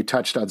second. I mean, we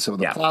touched on some of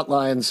the plot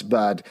lines,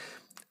 but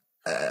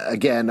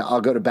again,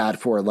 I'll go to bat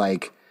for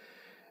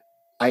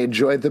I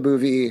enjoyed the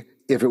movie.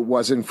 If it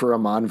wasn't for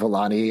Aman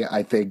Vellani,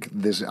 I think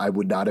I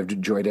would not have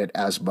enjoyed it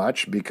as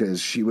much because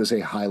she was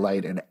a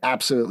highlight in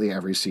absolutely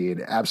every scene.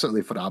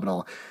 Absolutely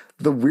phenomenal.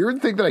 The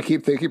weird thing that I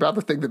keep thinking about,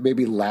 the thing that made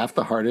me laugh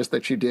the hardest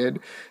that she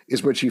did,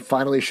 is when she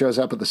finally shows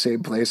up at the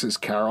same place as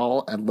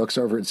Carol and looks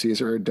over and sees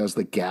her and does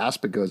the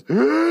gasp and goes,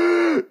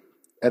 and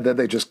then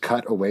they just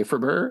cut away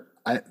from her.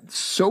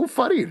 So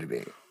funny to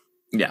me.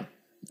 Yeah.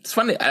 It's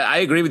funny. I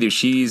agree with you.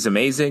 She's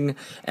amazing.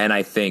 And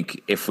I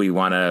think if we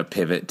want to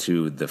pivot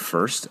to the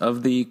first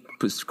of the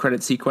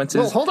credit sequences.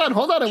 Well, hold on.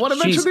 I want to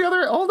mention the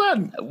other. Hold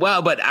on.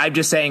 Well, but I'm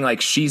just saying,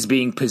 she's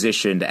being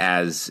positioned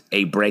as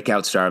a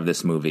breakout star of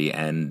this movie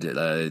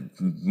and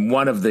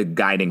one of the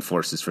guiding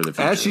forces for the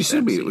future. As she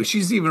should be.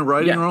 She's even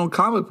writing her own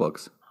comic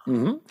books.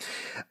 Mm-hmm.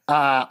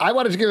 I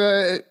wanted to give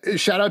a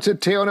shout out to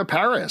Teyonah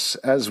Parris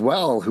as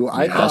well, who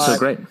I thought also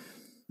great.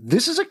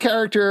 This is a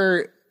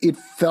character.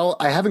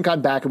 I haven't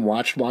gone back and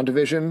watched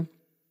WandaVision.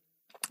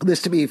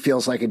 This to me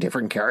feels like a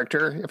different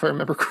character, if I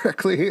remember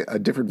correctly, a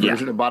different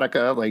version of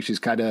Monica. She's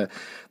kind of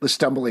the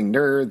stumbling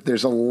nerd.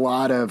 There's a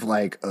lot of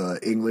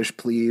English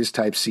please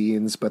type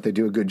scenes, but they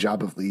do a good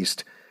job of at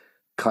least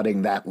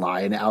cutting that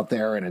line out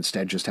there and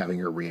instead just having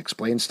her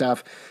re-explain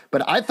stuff.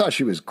 But I thought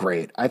she was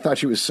great. I thought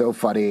she was so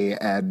funny,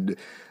 and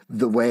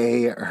the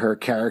way her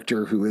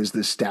character, who is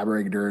this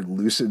stammering nerd,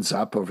 loosens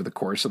up over the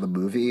course of the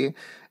movie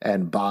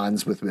and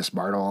bonds with Miss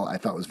Marvel, I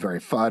thought was very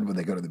fun. When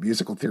they go to the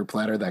musical theater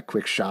platter, that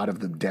quick shot of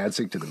them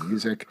dancing to the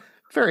music,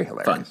 very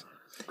hilarious.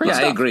 Fun.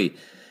 I agree.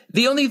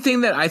 The only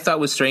thing that I thought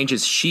was strange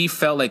is she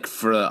felt like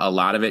for a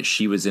lot of it,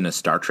 she was in a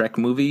Star Trek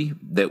movie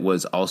that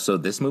was also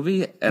this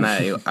movie. And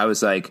I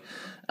was like,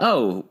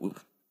 oh,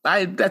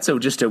 that's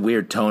just a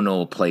weird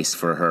tonal place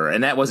for her.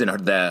 And that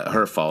wasn't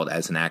her fault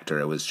as an actor.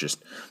 It was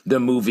just the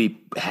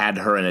movie had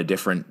her in a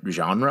different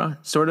genre,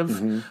 sort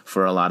of,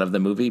 for a lot of the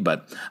movie.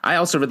 But I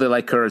also really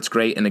like her. It's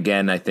great. And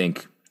again, I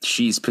think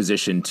she's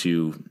positioned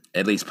to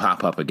at least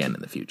pop up again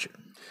in the future.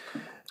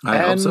 I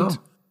hope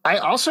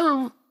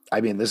so. I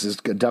mean, this is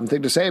a dumb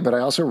thing to say, but I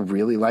also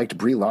really liked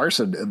Brie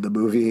Larson in the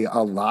movie a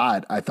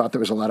lot. I thought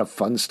there was a lot of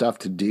fun stuff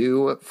to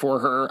do for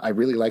her. I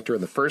really liked her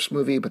in the first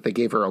movie, but they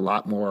gave her a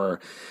lot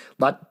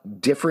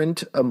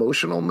different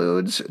emotional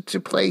moods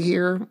to play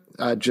here,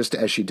 just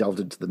as she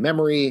delved into the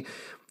memory.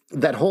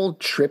 That whole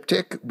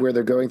triptych where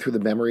they're going through the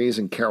memories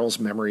and Carol's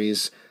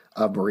memories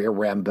of Maria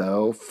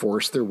Rambeau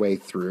force their way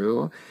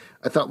through,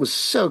 I thought was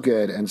so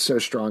good and so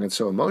strong and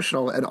so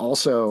emotional, and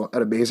also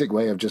an amazing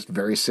way of just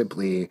very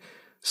simply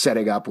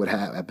setting up what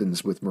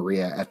happens with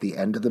Maria at the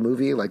end of the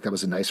movie. Like, that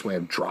was a nice way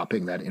of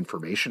dropping that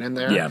information in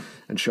there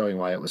and showing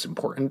why it was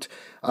important.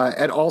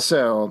 And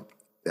also,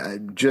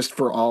 just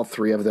for all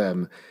three of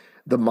them,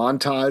 the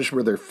montage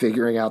where they're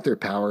figuring out their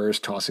powers,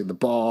 tossing the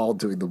ball,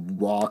 doing the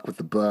walk with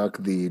the book,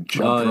 the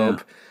jump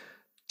rope,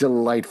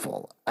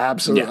 delightful.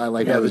 Absolutely. I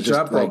like that. The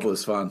jump rope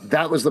was fun.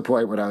 That was the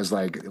point when I was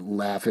like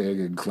laughing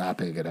and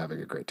clapping and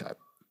having a great time.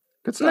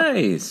 Good stuff.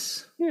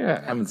 Nice.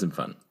 Yeah. Having some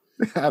fun.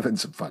 Having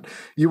some fun.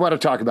 You want to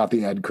talk about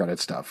the end credit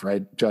stuff,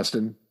 right,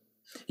 Justin?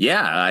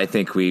 Yeah, I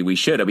think we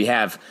should. We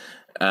have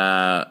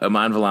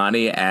Iman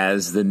Vellani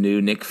as the new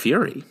Nick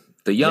Fury,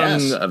 the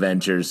young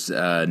Avengers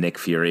Nick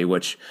Fury,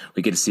 which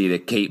we get to see the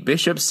Kate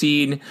Bishop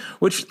scene,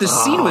 which the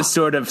scene was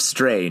sort of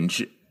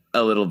strange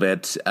a little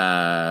bit,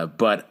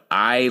 but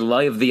I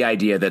love the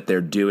idea that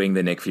they're doing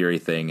the Nick Fury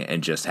thing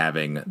and just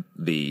having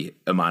the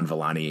Iman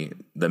Vellani,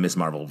 the Ms.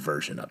 Marvel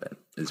version of it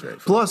is very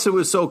fun. Plus, it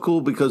was so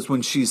cool because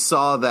when she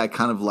saw that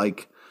kind of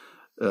like,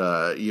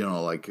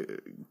 like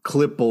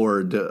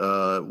clipboard,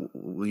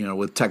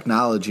 with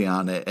technology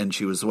on it, and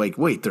she was like,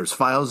 wait, there's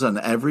files on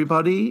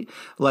everybody?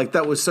 Like,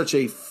 that was such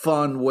a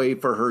fun way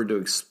for her to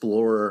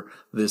explore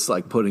this,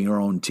 like putting her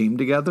own team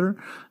together.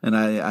 And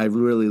I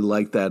really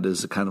like that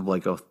as a kind of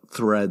like a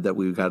thread that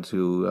we got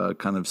to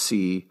kind of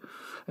see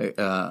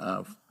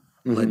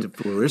led to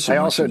fruition. I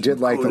also did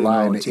like the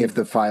line, if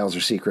the files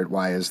are secret,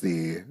 why is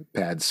the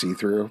pad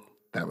see-through?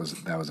 That was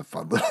a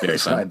fun little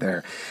side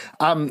there.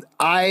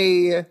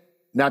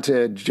 Not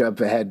to jump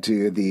ahead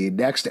to the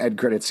next end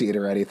credit scene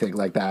or anything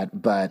like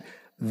that, but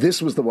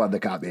this was the one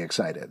that got me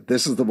excited.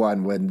 This is the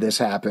one when this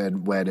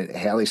happened, when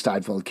Haley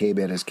Steinfeld came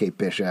in as Kate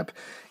Bishop.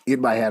 In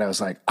my head, I was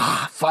like,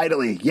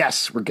 finally,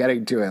 yes, we're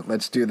getting to it.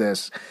 Let's do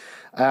this.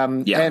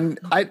 And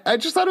I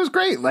just thought it was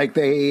great. Like,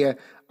 they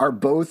are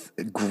both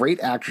great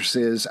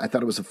actresses. I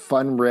thought it was a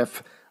fun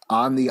riff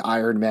on the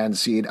Iron Man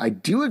scene. I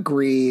do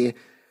agree.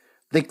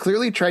 They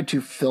clearly tried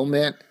to film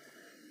it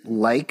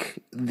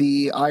like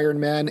the Iron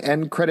Man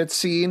end credit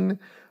scene,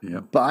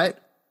 but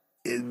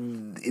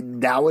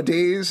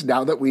nowadays,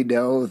 now that we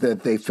know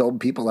that they filmed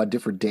people on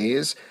different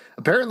days,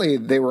 apparently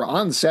they were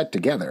on set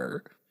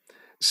together.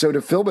 So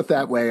to film it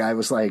that way, I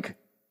was like,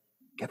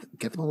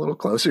 get them a little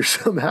closer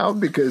somehow,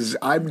 because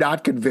I'm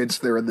not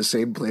convinced they're in the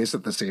same place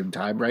at the same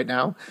time right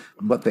now,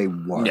 but they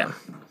were. Yeah.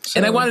 So.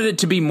 And I wanted it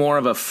to be more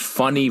of a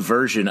funny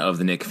version of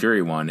the Nick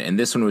Fury one, and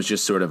this one was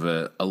just sort of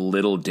a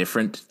little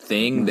different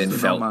thing that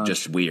felt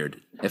just weird.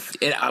 If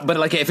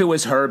it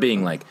was her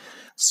being like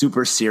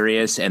super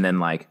serious and then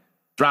like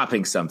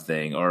dropping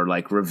something or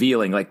like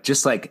revealing, like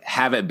just like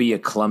have it be a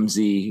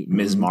clumsy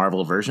Ms.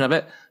 Marvel version of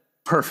it,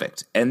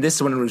 perfect. And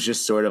this one was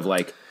just sort of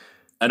like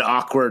an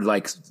awkward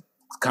like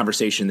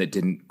conversation that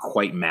didn't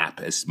quite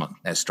map as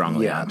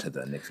strongly onto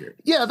the Nick Fury.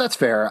 Yeah, that's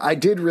fair. I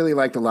did really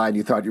like the line,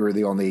 you thought you were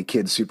the only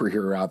kid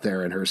superhero out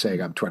there, and her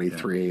saying I'm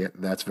 23. Yeah.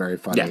 That's very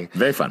funny. Yeah,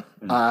 very fun.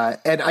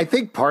 And I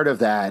think part of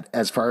that,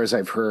 as far as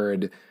I've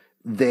heard,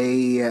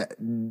 they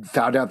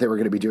found out they were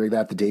going to be doing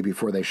that the day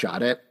before they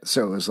shot it.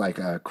 So it was like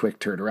a quick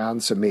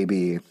turnaround. So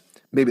maybe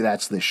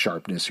that's the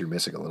sharpness you're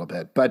missing a little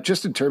bit. But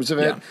just in terms of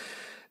it,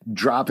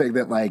 dropping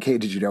that like, hey,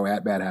 did you know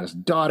Ant-Man has a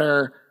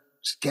daughter?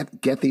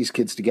 Just get these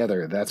kids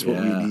together. That's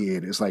what we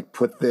need, is like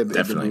put them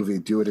in the movie,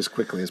 do it as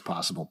quickly as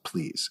possible,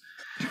 please.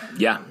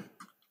 Yeah.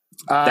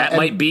 That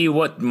might be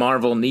what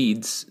Marvel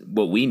needs,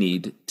 what we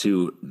need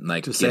to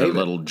like get a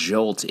little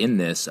jolt in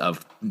this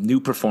of new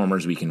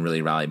performers we can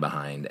really rally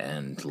behind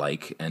and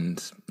like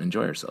and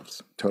enjoy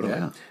ourselves. Totally.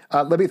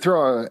 Yeah. Let me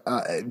throw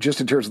just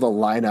in terms of the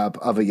lineup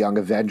of a Young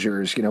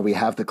Avengers, we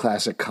have the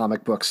classic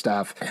comic book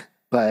stuff,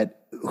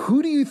 but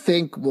who do you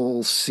think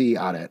we'll see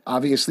on it?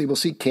 Obviously, we'll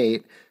see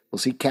Kate, we'll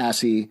see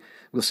Cassie,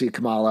 we'll see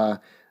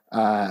Kamala.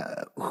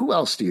 Who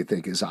else do you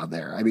think is on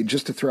there? I mean,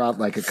 just to throw out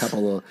like a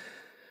couple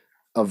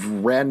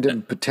of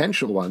random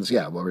potential ones.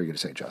 Yeah, what were you going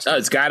to say, Justin? Oh,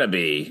 it's got to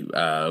be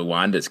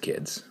Wanda's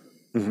kids.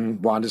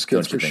 Mm-hmm. Wanda's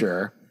kids for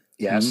sure.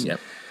 Yes.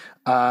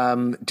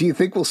 Mm-hmm. Yep. Do you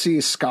think we'll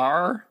see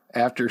Scar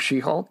after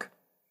She-Hulk?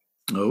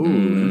 Oh,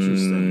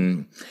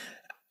 interesting.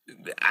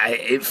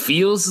 It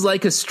feels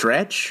like a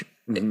stretch.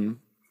 Mm-hmm.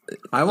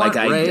 I want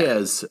Ray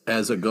as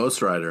a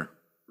Ghost Rider.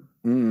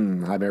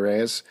 Jaime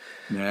Reyes.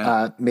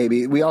 Yeah.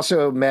 Maybe. We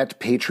also met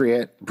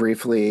Patriot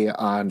briefly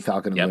on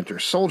Falcon and Winter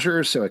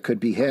Soldier, so it could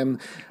be him.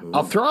 Ooh.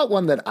 I'll throw out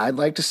one that I'd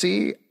like to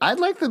see. I'd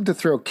like them to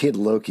throw Kid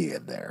Loki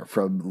in there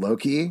from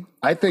Loki.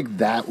 I think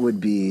that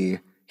would be...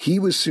 He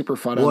was super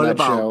fun on that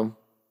show.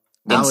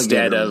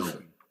 Instead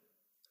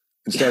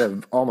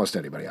of almost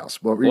anybody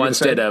else. What were you I was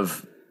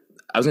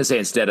going to say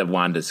instead of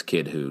Wanda's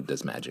kid who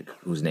does magic,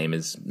 whose name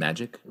is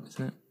Magic,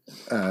 isn't it?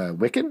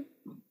 Wiccan?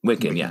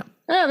 Wiccan, yeah.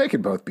 Yeah, they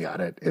could both be on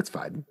it. It's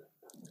fine.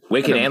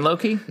 Wiccan and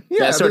Loki? Yeah,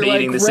 they're sort of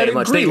eating the same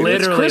lunch. They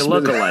literally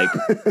look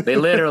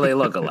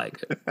alike.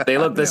 They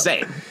look the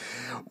same.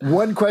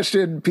 One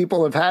question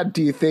people have had,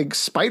 do you think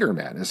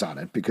Spider-Man is on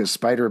it? Because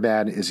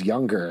Spider-Man is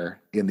younger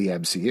in the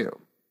MCU.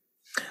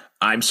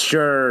 I'm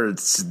sure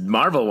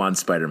Marvel wants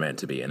Spider-Man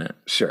to be in it.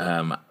 Sure.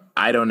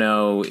 I don't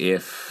know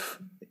if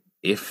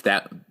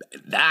that...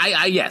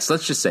 yes,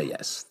 let's just say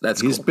yes.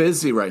 He's cool.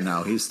 Busy right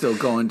now. He's still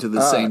going to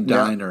the same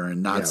diner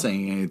and not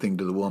saying anything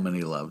to the woman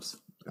he loves.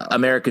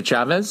 America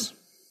Chavez?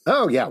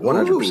 Oh, yeah,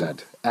 100%.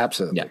 Ooh.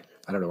 Absolutely. Yeah.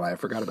 I don't know why I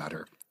forgot about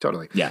her.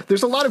 Totally. Yeah.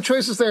 There's a lot of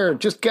choices there.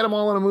 Just get them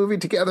all in a movie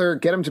together.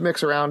 Get them to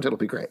mix around. It'll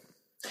be great.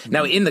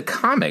 Now, in the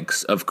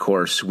comics, of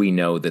course, we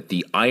know that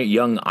the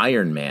young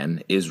Iron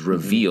Man is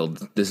revealed.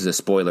 Mm-hmm. This is a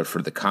spoiler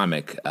for the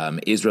comic.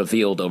 Is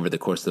revealed over the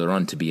course of the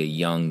run to be a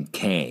young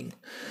Kang.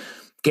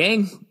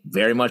 Kang,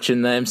 very much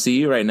in the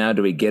MCU right now.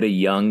 Do we get a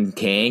young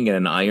Kang in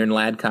an Iron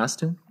Lad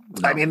costume?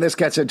 No. I mean, this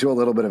gets into a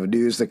little bit of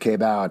news that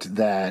came out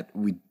that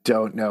we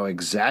don't know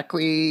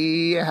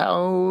exactly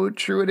how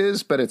true it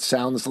is, but it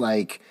sounds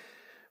like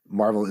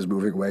Marvel is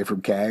moving away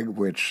from Kang,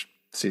 which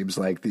seems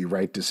like the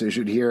right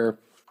decision here.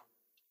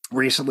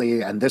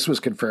 Recently, and this was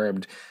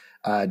confirmed,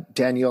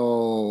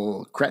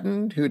 Daniel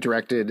Cretton, who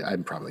directed,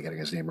 I'm probably getting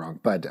his name wrong,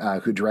 but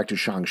who directed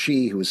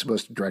Shang-Chi, who was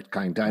supposed to direct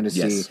Kang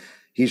Dynasty,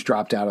 he's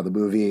dropped out of the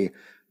movie.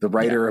 The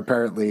writer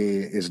apparently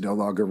is no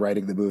longer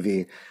writing the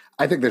movie.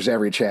 I think there's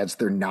every chance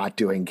they're not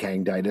doing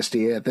Kang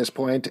Dynasty at this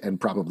point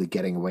and probably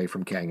getting away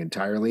from Kang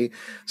entirely.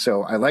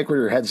 So I like where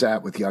your head's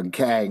at with young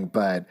Kang,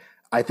 but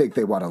I think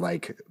they want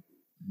to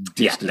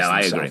distance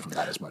themselves from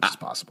that as much as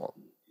possible.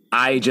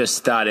 I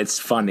just thought it's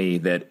funny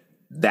that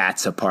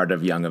that's a part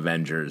of Young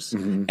Avengers,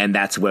 and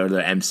that's where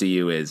the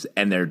MCU is,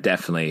 and they're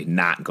definitely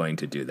not going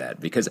to do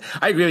that. Because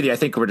I agree with you. I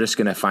think we're just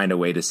going to find a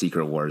way to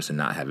Secret Wars and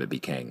not have it be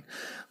Kang,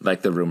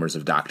 like the rumors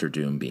of Doctor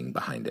Doom being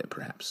behind it,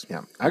 perhaps.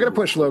 Yeah, I'm going to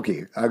push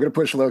Loki. I'm going to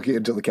push Loki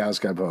until the cows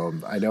come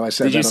home. I know I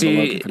said that on the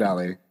Loki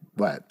finale.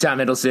 What? Tom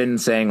Hiddleston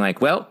saying I'm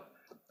done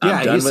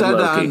he with said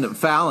Loki. on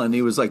Fallon,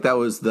 he was like, that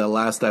was the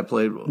last I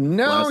played.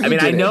 No, I mean,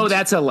 I know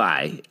that's a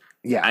lie.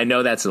 Yeah. I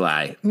know that's a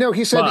lie. No,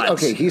 he said,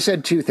 he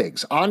said two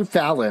things. On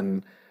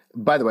Fallon,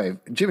 by the way,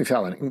 Jimmy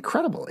Fallon,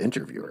 incredible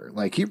interviewer.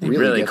 He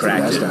really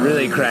cracked it.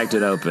 Really cracked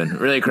it open.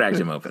 Really cracked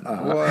him open.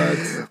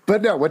 What?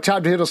 But no, what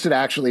Tom Hiddleston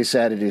actually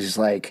said is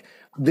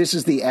this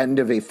is the end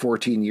of a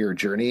 14-year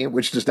journey,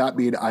 which does not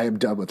mean I am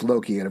done with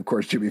Loki. And of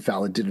course, Jimmy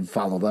Fallon didn't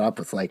follow that up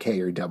with hey,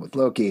 you're done with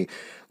Loki.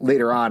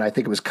 Later on, I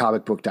think it was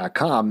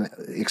comicbook.com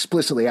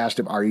explicitly asked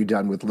him, are you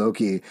done with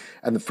Loki?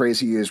 And the phrase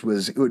he used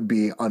was, it would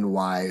be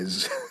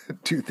unwise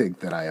to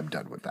think that I am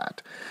done with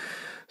that.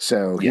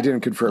 So he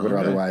didn't confirm it or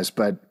otherwise,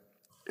 but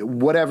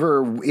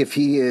whatever, if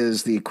he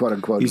is the quote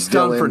unquote, he's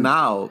villain, done for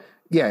now.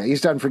 Yeah,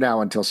 he's done for now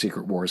until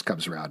Secret Wars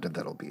comes around, and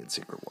that'll be in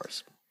Secret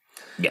Wars.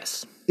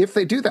 Yes. If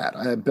they do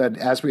that. But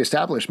as we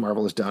established,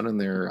 Marvel is done and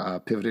they're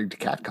pivoting to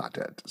cat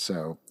content.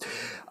 So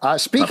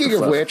speaking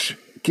of which,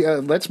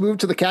 let's move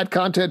to the cat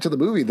content of the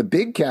movie. The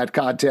big cat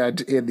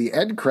content in the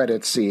end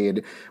credits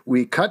scene.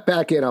 We cut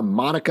back in on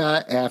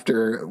Monica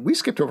after we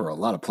skipped over a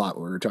lot of plot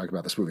when we were talking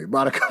about this movie.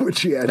 Monica, when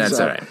she ends That's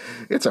up, all right.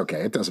 It's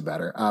okay. It doesn't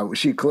matter.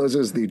 She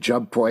closes the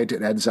jump point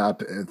and ends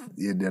up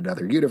in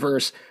another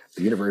universe.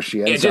 The universe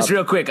she ends just up.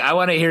 real quick, I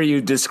want to hear you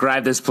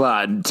describe this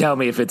plot and tell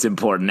me if it's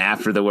important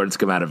after the words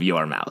come out of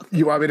your mouth.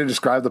 You want me to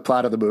describe the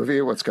plot of the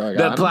movie? What's going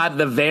on? The plot,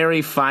 the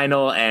very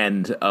final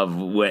end of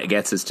what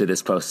gets us to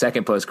this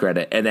second post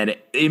credit, and then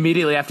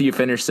immediately after you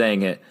finish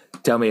saying it,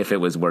 tell me if it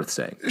was worth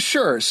saying.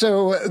 Sure.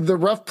 So the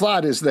rough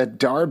plot is that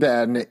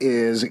Dar-Benn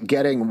is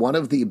getting one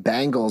of the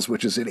bangles,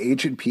 which is an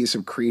ancient piece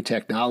of Kree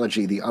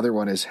technology. The other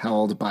one is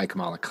held by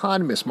Kamala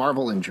Khan, Miss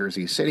Marvel in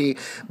Jersey City.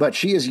 But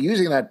she is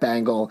using that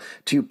bangle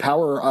to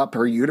power up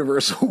her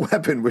universal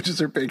weapon, which is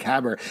her big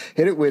hammer,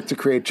 hit it with to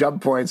create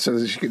jump points so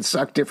that she can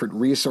suck different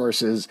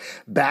resources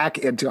back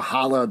into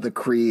Hala, the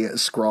Kree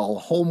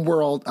Skrull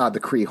homeworld, the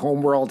Kree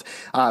homeworld,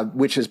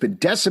 which has been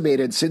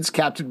decimated since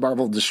Captain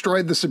Marvel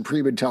destroyed the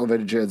Supreme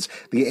Intelligence,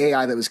 the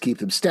AI that was keep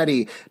them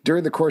steady.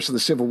 During the course of the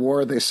Civil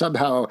War, they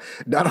somehow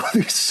not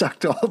only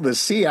sucked all the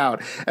sea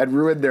out and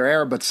ruined their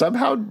air, but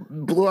somehow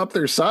blew up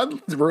their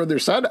sun, ruined their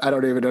sun. I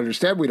don't even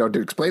understand. We don't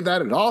explain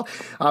that at all.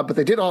 But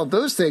they did all of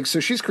those things. So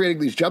she's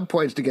creating these jump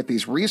points to get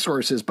these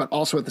resources, but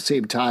also at the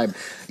same time,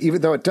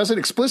 even though it doesn't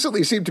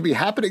explicitly seem to be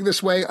happening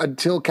this way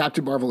until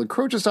Captain Marvel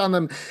encroaches on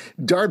them,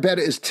 Dar-Benn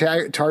is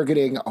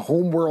targeting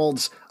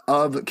homeworlds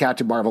of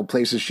Captain Marvel,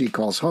 places she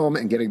calls home,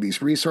 and getting these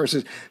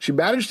resources. She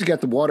managed to get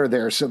the water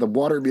there, so the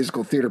water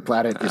musical theater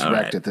planet is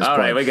wrecked at this point. All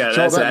right, we got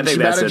it. So I think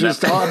that's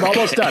enough. I'm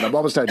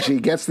almost done. She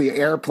gets the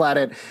air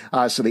planet,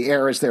 so the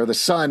air is there. The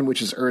sun,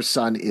 which is Earth's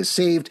sun, is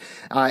saved.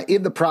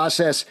 In the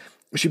process,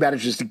 she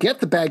manages to get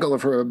the bangle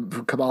of her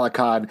Kamala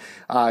Khan,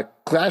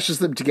 clashes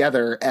them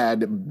together,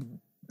 and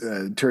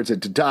turns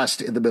into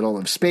dust in the middle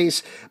of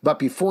space. But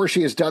before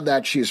she has done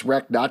that, she has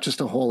wrecked not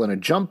just a hole in a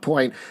jump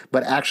point,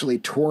 but actually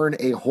torn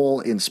a hole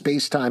in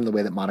space-time, the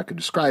way that Monica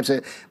describes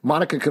it.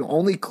 Monica can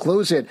only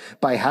close it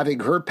by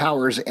having her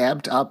powers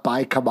amped up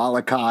by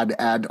Kamala Khan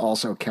and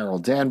also Carol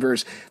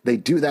Danvers. They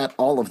do that,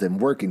 all of them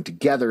working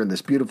together in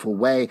this beautiful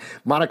way.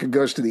 Monica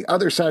goes to the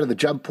other side of the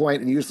jump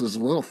point and uses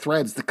little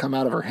threads that come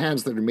out of her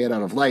hands that are made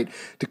out of light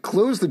to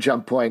close the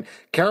jump point.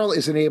 Carol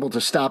isn't able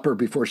to stop her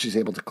before she's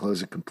able to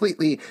close it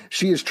completely.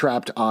 She is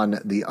trapped on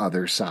the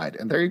other side.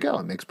 And there you go.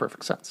 It makes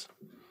perfect sense.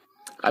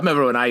 I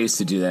remember when I used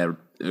to do that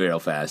real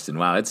fast, and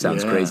wow, it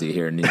sounds crazy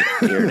hearing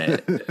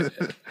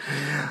it.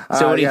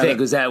 So what do you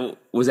think? Was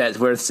that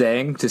worth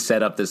saying to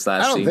set up this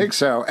last scene? I don't think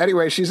so.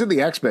 Anyway, she's in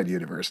the X-Men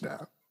universe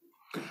now.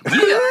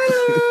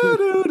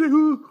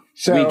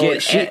 So we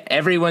get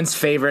everyone's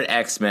favorite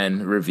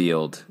X-Men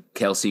revealed,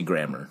 Kelsey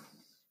Grammer.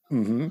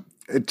 Mm-hmm.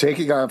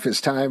 Taking off his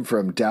time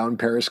from down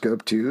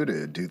Periscope 2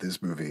 to do this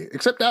movie.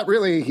 Except not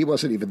really. He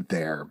wasn't even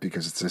there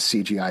because it's a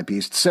CGI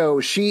beast. So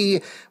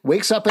she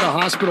wakes up in a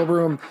hospital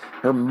room.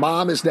 Her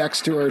mom is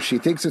next to her. She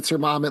thinks it's her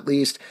mom, at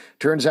least.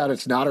 Turns out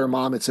it's not her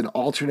mom. It's an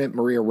alternate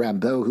Monica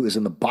Rambeau, who is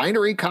in the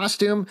binary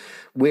costume,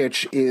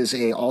 which is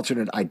a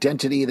alternate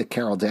identity that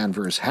Carol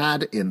Danvers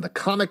had in the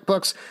comic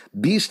books.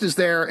 Beast is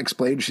there,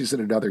 explains she's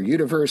in another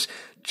universe.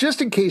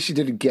 Just in case you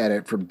didn't get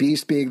it, from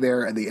Beast being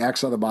there and the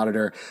X on the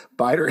monitor,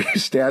 Binary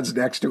stands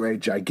next to a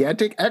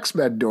gigantic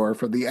X-Men door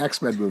from the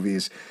X-Men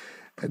movies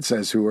and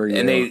says, "Who are you?"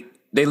 And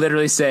they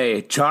literally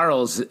say,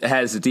 "Charles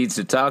needs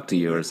to talk to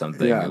you," or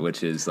something,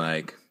 which is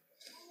like,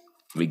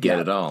 we get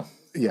it all.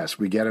 Yes,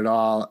 we get it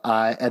all.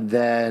 And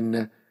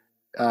then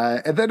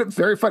a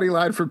very funny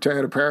line from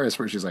Toyota Paris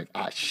where she's like,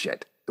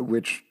 shit,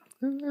 which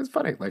is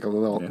funny, like a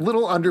little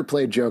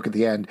underplayed joke at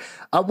the end.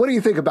 What do you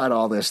think about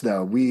all this,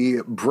 though?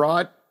 We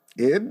brought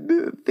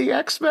in the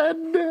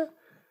X-Men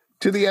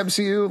to the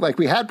MCU. Like,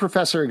 we had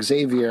Professor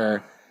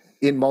Xavier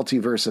in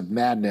Multiverse of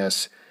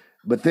Madness,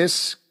 but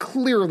this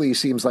clearly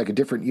seems like a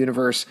different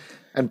universe,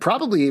 and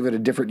probably even a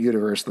different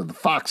universe than the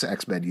Fox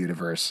X-Men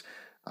universe.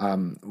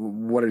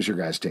 What is your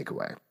guys'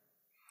 takeaway?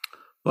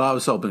 Well, I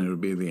was hoping it would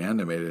be the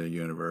animated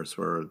universe,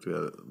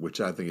 which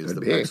I think is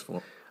the best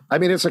one. I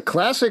mean, it's a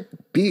classic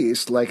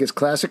Beast, like it's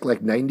classic,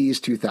 like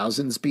 90s,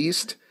 2000s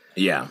Beast.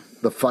 Yeah.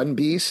 The fun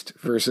Beast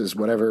versus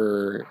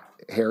whatever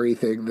hairy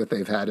thing that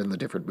they've had in the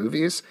different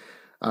movies.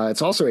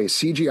 It's also a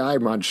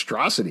CGI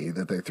monstrosity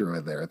that they threw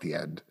in there at the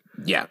end.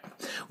 Yeah.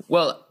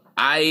 Well,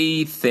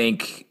 I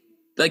think,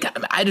 like,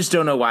 I just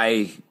don't know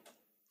why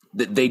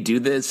they do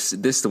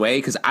this way,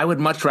 because I would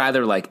much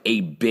rather, like,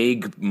 a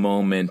big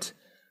moment,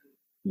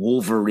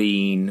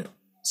 Wolverine,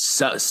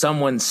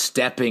 someone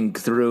stepping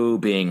through,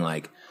 being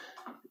like,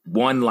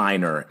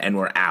 one-liner, and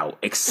we're out.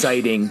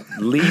 Exciting.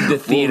 Leave the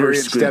theater.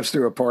 Wolverine steps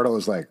through a portal,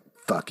 is like,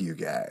 fuck you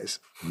guys.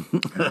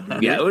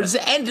 Yeah,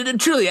 and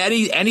truly,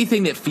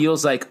 anything that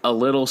feels like a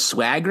little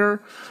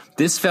swagger.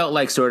 This felt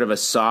like sort of a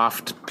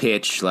soft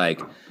pitch, like,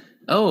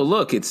 oh,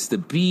 look, it's the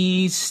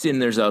Beast,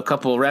 and there's a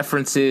couple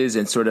references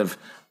and sort of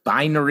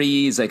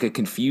binaries, like a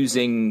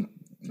confusing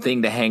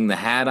thing to hang the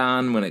hat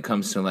on when it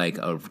comes to like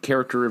a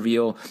character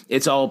reveal.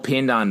 It's all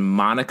pinned on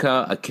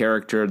Monica, a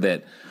character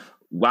that,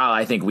 while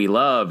I think we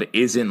love,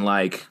 isn't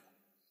like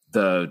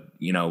the,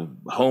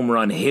 home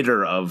run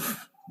hitter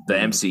of the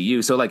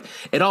MCU. So like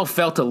it all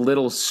felt a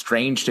little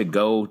strange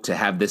to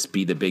have this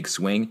be the big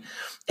swing.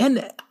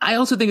 And I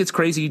also think it's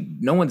crazy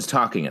no one's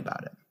talking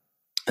about it.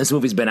 This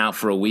movie's been out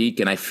for a week,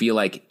 and I feel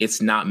like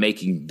it's not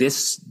making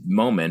this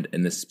moment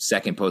in this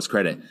second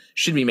post-credit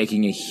should be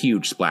making a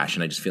huge splash,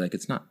 and I just feel like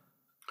it's not.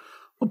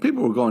 Well,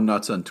 people were going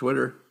nuts on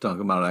Twitter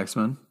talking about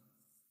X-Men.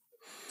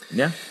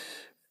 Yeah.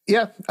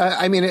 Yeah,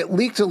 I mean, it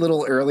leaked a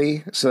little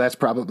early, so that's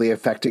probably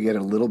affecting it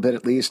a little bit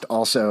at least.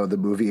 Also, the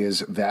movie is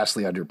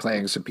vastly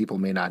underplaying, so people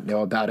may not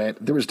know about it.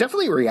 There was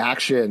definitely a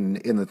reaction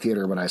in the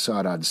theater when I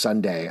saw it on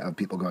Sunday of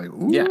people going,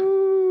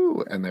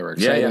 ooh, and they were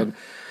excited.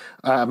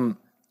 Yeah.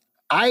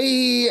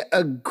 I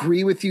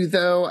agree with you,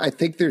 though. I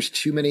think there's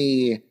too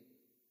many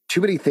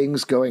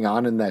things going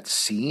on in that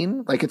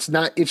scene. Like, it's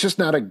just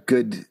not a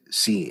good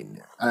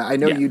scene. I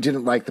know you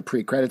didn't like the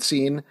pre-credit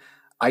scene.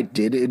 I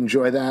did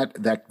enjoy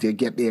that. That did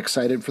get me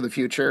excited for the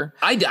future.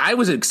 I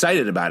was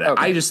excited about it.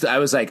 Okay. I just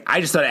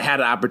thought it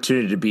had an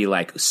opportunity to be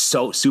like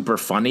so super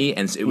funny,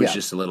 and it was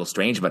just a little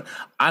strange. But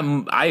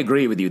I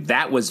agree with you.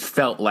 That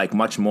felt like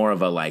much more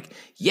of a like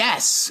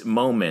yes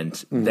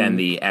moment than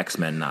the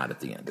X-Men nod at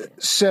the end.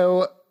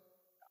 So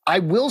I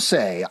will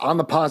say, on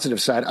the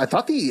positive side, I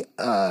thought the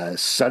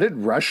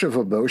sudden rush of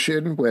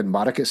emotion when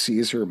Monica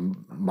sees her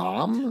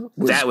mom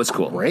was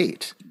cool.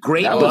 Great.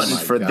 Great button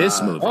for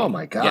this movie. Oh,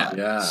 my God.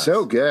 Yeah.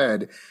 So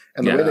good.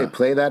 And the way they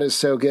play that is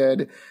so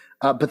good.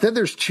 But then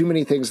there's too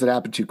many things that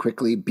happen too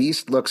quickly.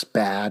 Beast looks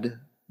bad,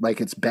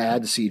 like it's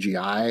bad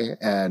CGI.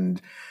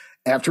 And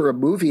after a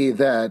movie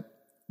that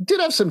did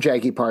have some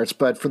janky parts,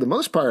 but for the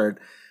most part,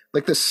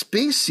 like the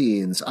space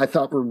scenes I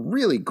thought were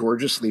really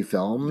gorgeously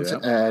filmed,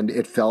 and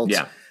it felt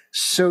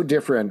so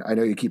different. I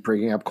know you keep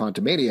bringing up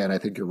Quantumania, and I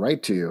think you're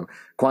right too.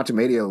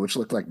 Quantumania, which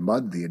looked like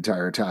mud the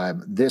entire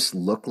time, this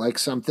looked like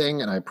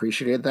something, and I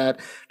appreciated that.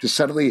 Just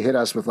suddenly hit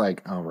us with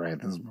like, oh, right,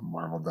 this is what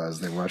Marvel does.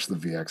 They rush the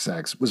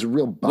VXX. It was a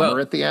real bummer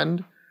at the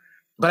end.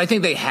 But I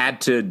think they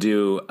had to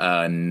do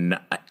a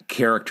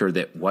character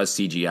that was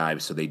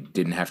CGI so they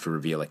didn't have to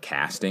reveal a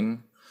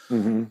casting.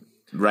 Mm-hmm.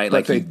 Right,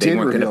 like they did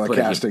reveal a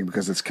casting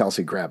because it's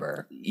Kelsey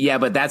Grammer. Yeah,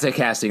 but that's a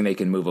casting they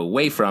can move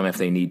away from if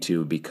they need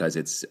to because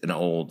it's an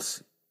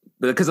old.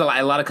 Because a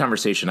lot of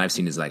conversation I've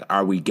seen is like,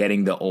 are we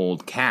getting the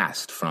old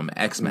cast from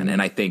X-Men?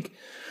 And I think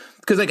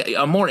because like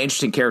a more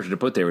interesting character to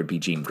put there would be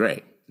Jean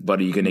Grey, but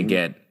are you going to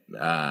get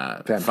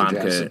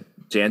Famke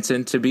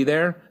Janssen to be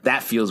there?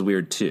 That feels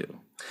weird too.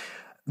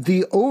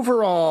 The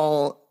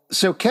overall.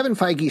 So Kevin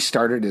Feige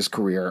started his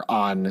career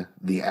on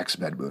the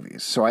X-Men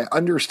movies. So I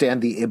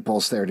understand the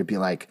impulse there to be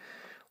like,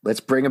 let's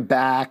bring him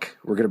back.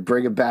 We're going to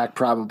bring him back.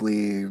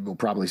 We'll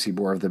probably see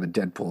more of them in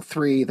Deadpool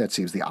 3. That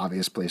seems the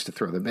obvious place to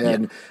throw them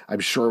in. Yeah. I'm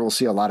sure we'll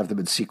see a lot of them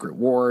in Secret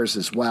Wars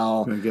as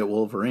well. We're going to get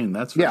Wolverine.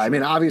 That's for sure. I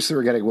mean, obviously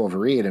we're getting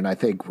Wolverine. And I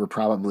think we're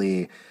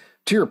probably,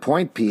 to your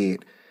point,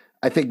 Pete,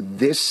 I think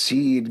this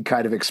scene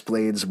kind of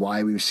explains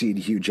why we've seen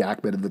Hugh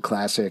Jackman in the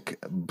classic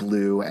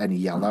blue and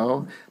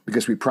yellow,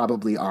 because we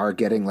probably are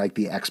getting like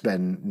the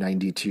X-Men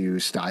 92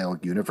 style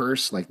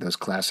universe, like those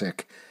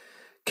classic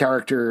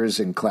characters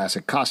and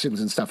classic costumes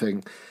and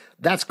stuffing.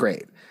 That's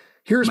great.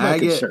 Here's my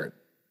concern.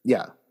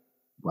 Yeah.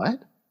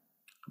 What?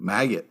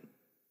 Maggot.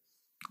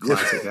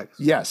 Classic X.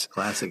 Yes.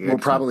 Classic X. We'll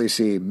probably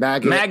see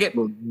Maggot.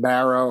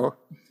 Marrow.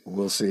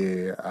 We'll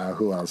see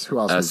who else.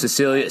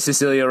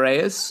 Cecilia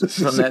Reyes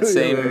from that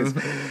same.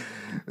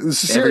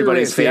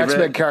 Everybody's favorite. The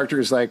X-Men character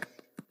is like,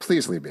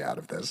 please leave me out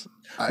of this.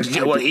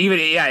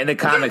 In the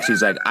comics,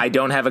 she's like, I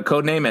don't have a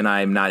code name, and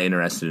I'm not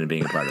interested in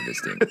being a part of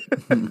this team.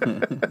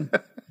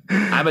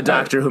 I'm a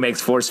doctor who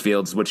makes force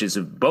fields, which is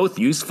both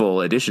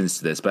useful additions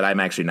to this, but I'm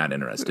actually not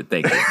interested.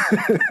 Thank you.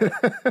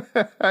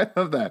 I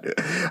love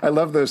that. I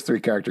love those three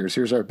characters.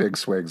 Here's our big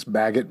swings.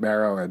 Maggot,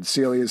 Marrow, and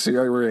Celia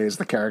Ray is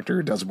the character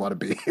who doesn't want to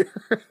be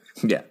here.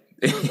 Yeah.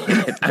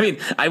 I mean,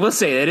 I will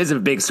say it is a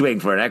big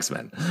swing for an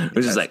X-Men,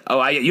 which is like,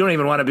 you don't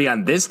even want to be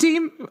on this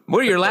team?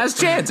 We're your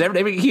last chance.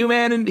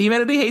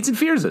 Humanity hates and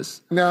fears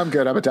us. No, I'm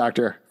good. I'm a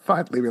doctor.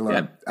 Fine, leave me alone.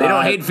 Yeah, they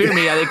don't hate and fear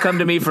me. They come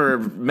to me for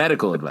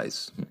medical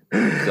advice.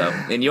 So,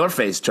 in your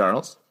face,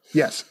 Charles.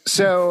 Yes.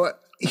 So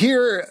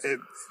here,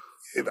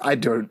 I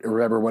don't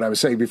remember what I was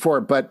saying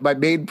before, but my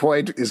main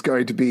point is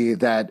going to be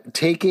that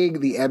taking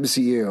the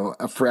MCU,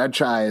 a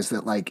franchise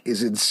that like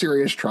is in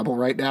serious trouble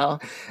right now,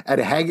 and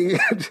hanging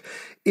it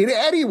in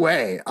any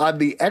way on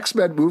the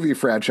X-Men movie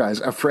franchise,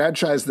 a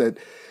franchise that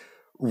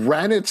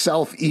ran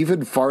itself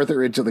even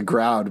farther into the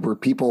ground where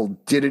people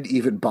didn't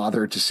even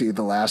bother to see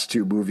the last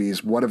two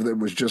movies. One of them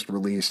was just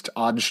released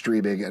on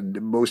streaming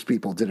and most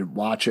people didn't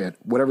watch it.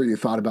 Whatever you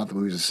thought about the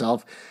movies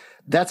itself,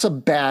 that's a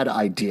bad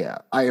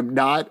idea. I am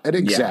not an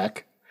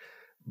exec.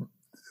 Yeah.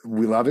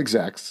 We love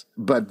execs,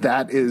 but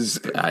that is...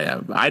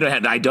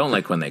 I don't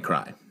like when they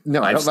cry.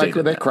 No, I don't like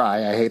when they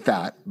cry. I hate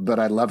that, but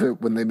I love it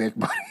when they make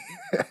money.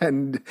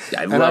 And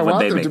I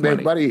want them to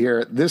make money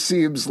here. This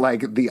seems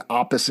like the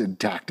opposite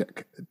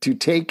tactic, to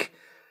take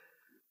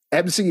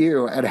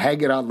MCU and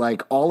hang it on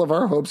like all of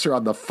our hopes are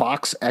on the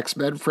Fox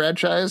X-Men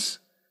franchise.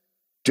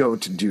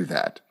 Don't do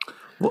that.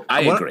 Well,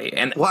 I agree.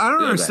 And I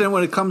don't understand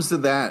when it comes to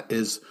that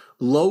is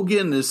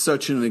Logan is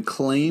such an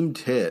acclaimed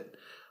hit.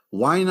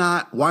 Why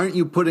aren't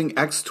you putting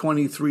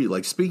X-23?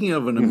 Like, speaking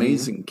of an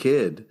amazing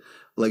kid,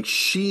 like,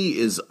 she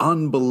is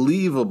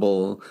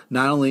unbelievable,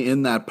 not only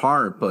in that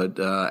part, but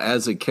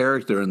as a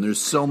character. And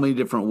there's so many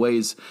different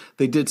ways.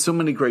 They did so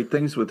many great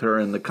things with her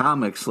in the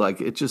comics. Like,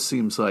 it just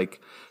seems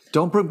like,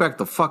 don't bring back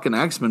the fucking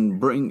X-Men,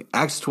 bring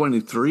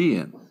X-23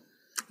 in.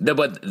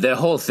 But the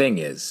whole thing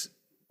is,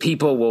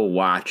 people will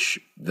watch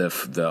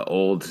the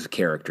old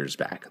characters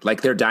back.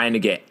 Like, they're dying to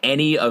get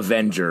any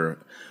Avenger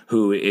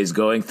who is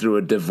going through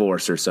a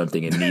divorce or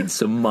something and needs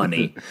some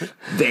money.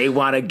 They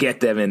want to get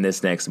them in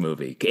this next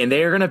movie. And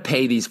they are going to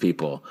pay these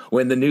people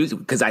when the news,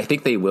 because I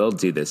think they will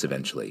do this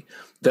eventually.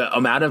 The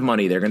amount of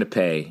money they're going to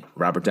pay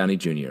Robert Downey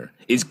Jr.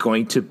 is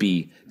going to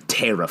be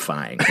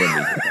terrifying.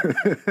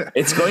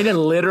 It's going to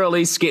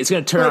literally it's going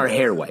to turn our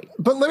hair white.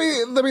 But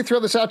let me throw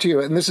this out to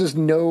you, and this is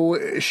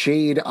no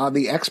shade on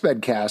the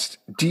X-Men cast.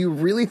 Do you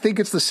really think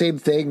it's the same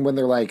thing when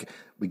they're like,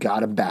 we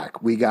got him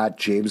back. We got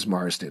James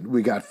Marsden.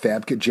 We got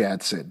Famke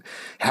Janssen.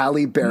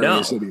 Halle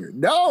Berry's in here.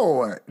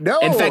 No.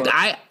 In fact,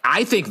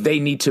 I think they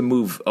need to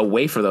move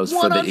away from those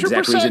for the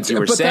exact reasons you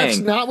were saying. But that's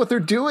not what they're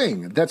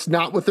doing. That's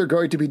not what they're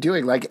going to be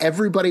doing. Like,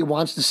 everybody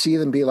wants to see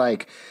them be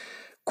like,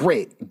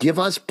 Great. Give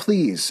us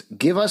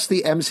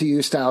the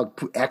MCU style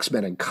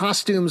X-Men in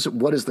costumes.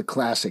 What is the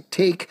classic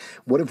take?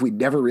 What if we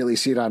never really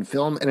see it on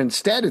film? And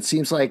instead, it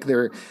seems like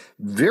they're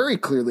very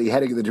clearly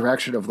heading in the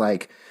direction of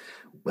like,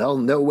 well,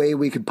 no way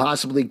we could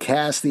possibly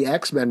cast the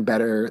X-Men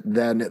better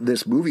than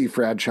this movie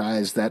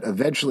franchise that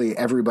eventually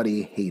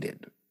everybody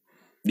hated.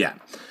 Yeah.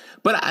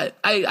 But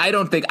I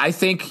don't think – I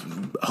think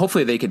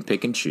hopefully they can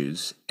pick and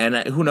choose. And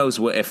who knows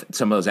if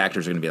some of those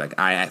actors are going to be like,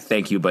 I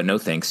thank you, but no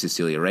thanks,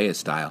 Cecilia Reyes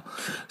style.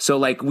 So,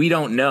 like, we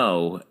don't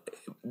know.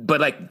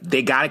 But, like,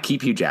 they got to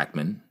keep Hugh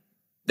Jackman.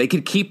 They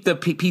could keep the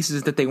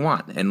pieces that they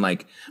want and,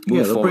 like,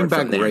 move forward. Bring back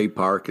from there. Ray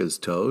Park as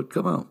Toad.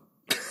 Come on.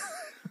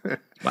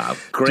 Wow.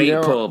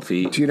 Great pull,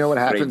 Pete. Do you know what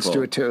happens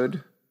to a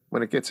toad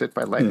when it gets hit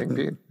by lightning,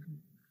 Pete?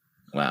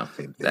 Wow.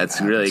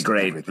 That's really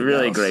great.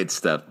 Really great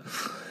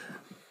stuff.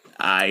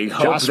 I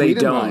hope they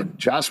don't.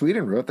 Joss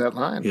Whedon wrote that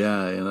line.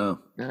 Yeah, you know.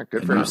 Yeah,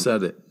 good for him. You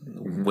said it.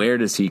 Where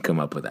does he come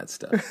up with that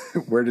stuff?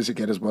 Where does he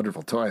get his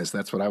wonderful toys?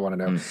 That's what I want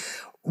to know.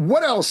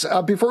 What else?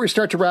 Before we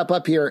start to wrap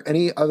up here,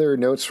 any other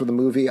notes for the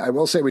movie? I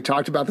will say we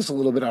talked about this a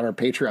little bit on our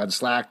Patreon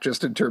Slack,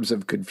 just in terms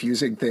of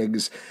confusing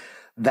things.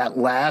 That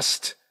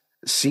last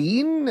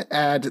scene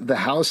at the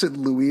house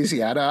in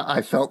Louisiana,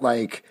 I felt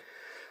like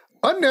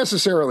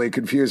unnecessarily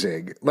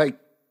confusing. Like,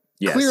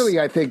 yes. Clearly,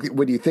 I think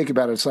when you think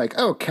about it, it's like,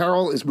 oh,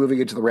 Carol is moving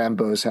into the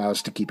Rambeau's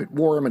house to keep it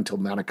warm until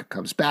Monica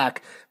comes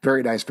back.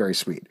 Very nice, very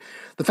sweet.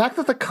 The fact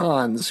that the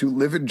Khans who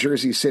live in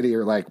Jersey City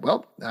are like,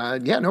 well,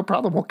 yeah, no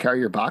problem. We'll carry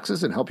your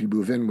boxes and help you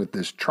move in with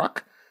this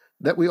truck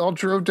that we all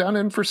drove down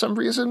in for some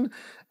reason.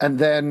 And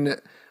then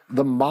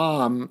the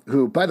mom,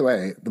 who, by the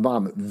way, the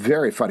mom,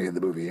 very funny in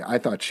the movie. I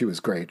thought she was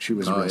great. She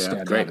was a real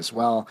standout as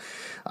well.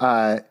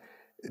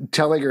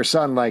 Telling her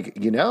son, like,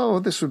 you know,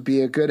 this would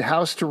be a good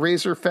house to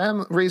raise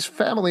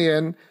family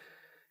in.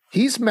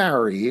 He's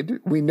married.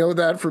 We know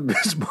that from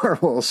Ms.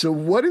 Marvel. So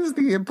what is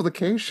the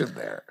implication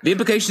there? The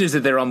implication is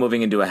that they're all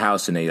moving into a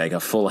house in a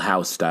full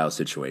house style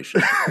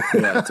situation.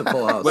 Yeah, it's a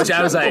full house. Which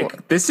I was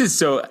like, this is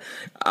so.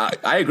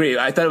 I agree.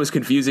 I thought it was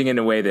confusing in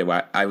a way that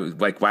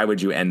why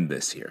would you end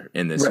this here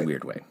in this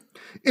weird way?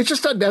 It's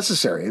just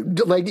unnecessary.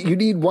 Like, you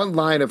need one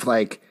line of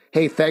like,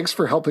 hey, thanks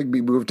for helping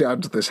me move down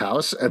to this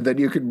house, and then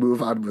you can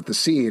move on with the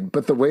scene.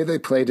 But the way they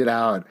played it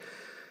out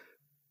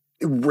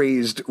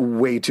raised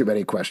way too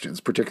many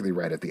questions, particularly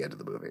right at the end of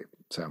the movie.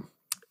 So,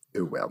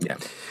 ooh, well. Yeah.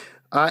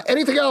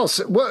 Anything else?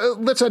 Well,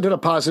 let's end on a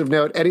positive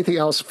note. Anything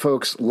else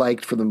folks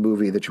liked from the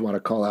movie that you want to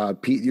call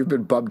out? Pete, you've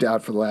been bummed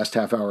out for the last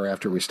half hour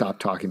after we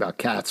stopped talking about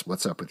cats.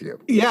 What's up with you?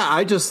 Yeah,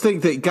 I just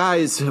think that,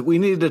 guys, we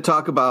need to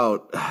talk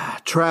about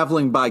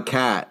traveling by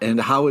cat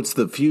and how it's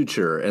the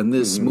future. And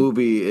this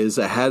movie is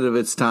ahead of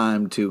its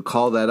time to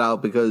call that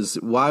out, because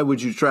why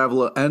would you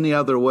travel any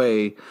other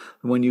way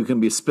when you can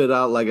be spit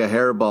out like a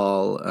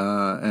hairball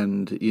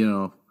and, you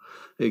know,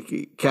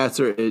 cats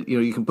are,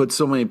 you can put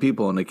so many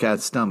people in a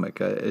cat's stomach.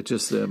 It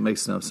just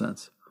makes no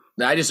sense.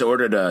 I just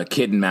ordered a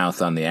kitten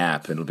mouth on the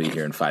app. It'll be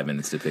here in 5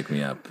 minutes to pick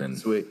me up. And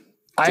sweet.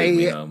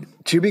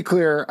 To be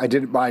clear, I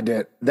didn't mind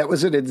it. That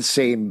was an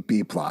insane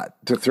B plot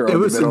to throw in the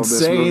middle of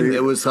this movie. It was insane.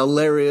 It was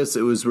hilarious.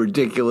 It was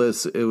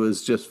ridiculous. It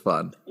was just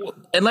fun.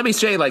 And let me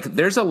say, like,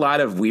 there's a lot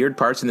of weird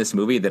parts in this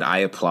movie that I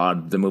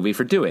applaud the movie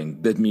for doing.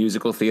 The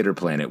musical theater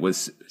planet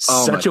was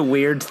such a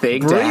weird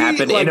thing to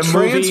happen in a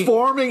movie.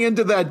 Transforming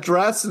into that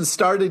dress and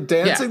started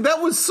dancing. Yeah.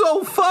 That was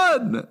so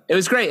fun. It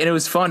was great, and it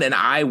was fun. And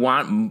I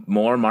want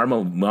more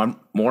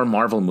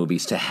Marvel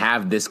movies to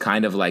have this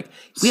kind of like,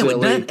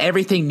 not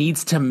everything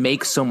needs to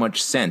make so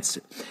much sense.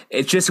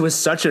 It just was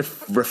such a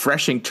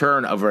refreshing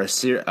turn of a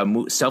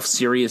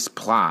self-serious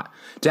plot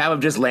to have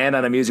them just land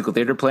on a musical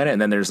theater planet,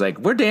 and then there's like,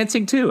 we're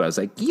dancing too. I was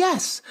like,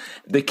 yes.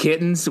 The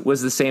Kittens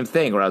was the same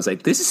thing, where I was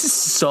like, this is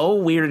so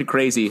weird and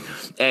crazy.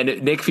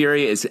 And Nick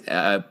Fury is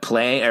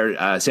playing,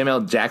 or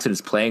Samuel L. Jackson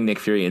is playing Nick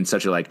Fury in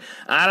such a like,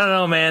 I don't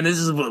know, man, this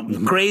is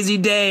a crazy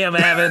day I'm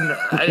having.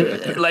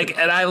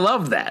 And I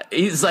love that.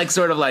 He's like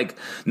sort of like,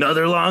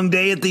 another long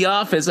day at the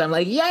office. I'm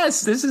like,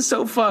 yes, this is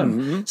so fun.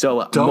 Mm-hmm.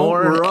 So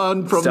don't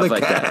run from the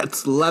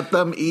cats. Let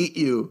them eat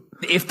you.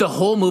 If the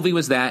whole movie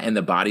was that, and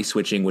the body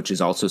switching, which is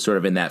also sort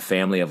of in that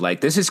family of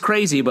like, this is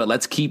crazy, but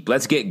let's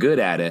get good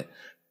at it.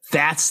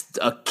 That's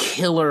a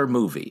killer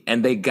movie.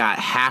 And they got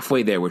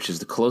halfway there, which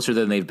is closer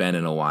than they've been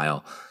in a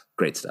while.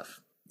 Great stuff.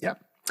 Yep.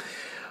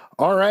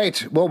 All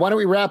right. Well, why don't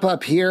we wrap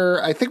up here?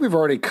 I think we've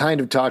already kind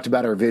of talked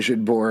about our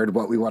vision board,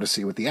 what we want to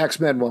see with the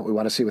X-Men, what we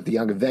want to see with the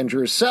Young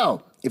Avengers.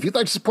 So if you'd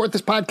like to support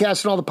this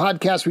podcast and all the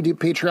podcasts we do,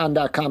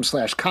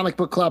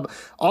 patreon.com/comicbookclub.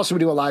 Also, we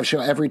do a live show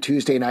every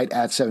Tuesday night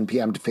at 7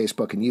 p.m. to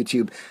Facebook and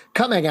YouTube.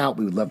 Come hang out.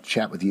 We would love to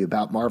chat with you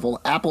about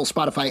Marvel, Apple,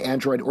 Spotify,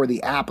 Android, or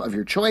the app of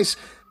your choice.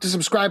 To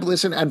subscribe,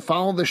 listen, and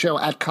follow the show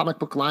at Comic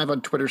Book Live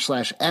on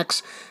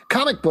Twitter/X,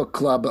 Comic Book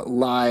Club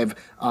Live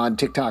on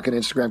TikTok and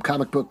Instagram,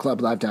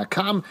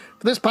 comicbookclublive.com.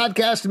 For this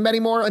podcast and many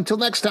more, until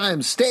next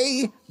time,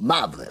 stay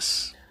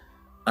marvelous.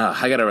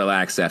 I got to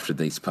relax after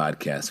these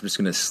podcasts. I'm just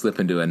going to slip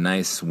into a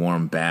nice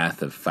warm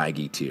bath of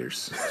Feige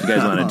tears. You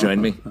guys want to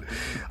join me?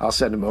 I'll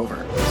send them over.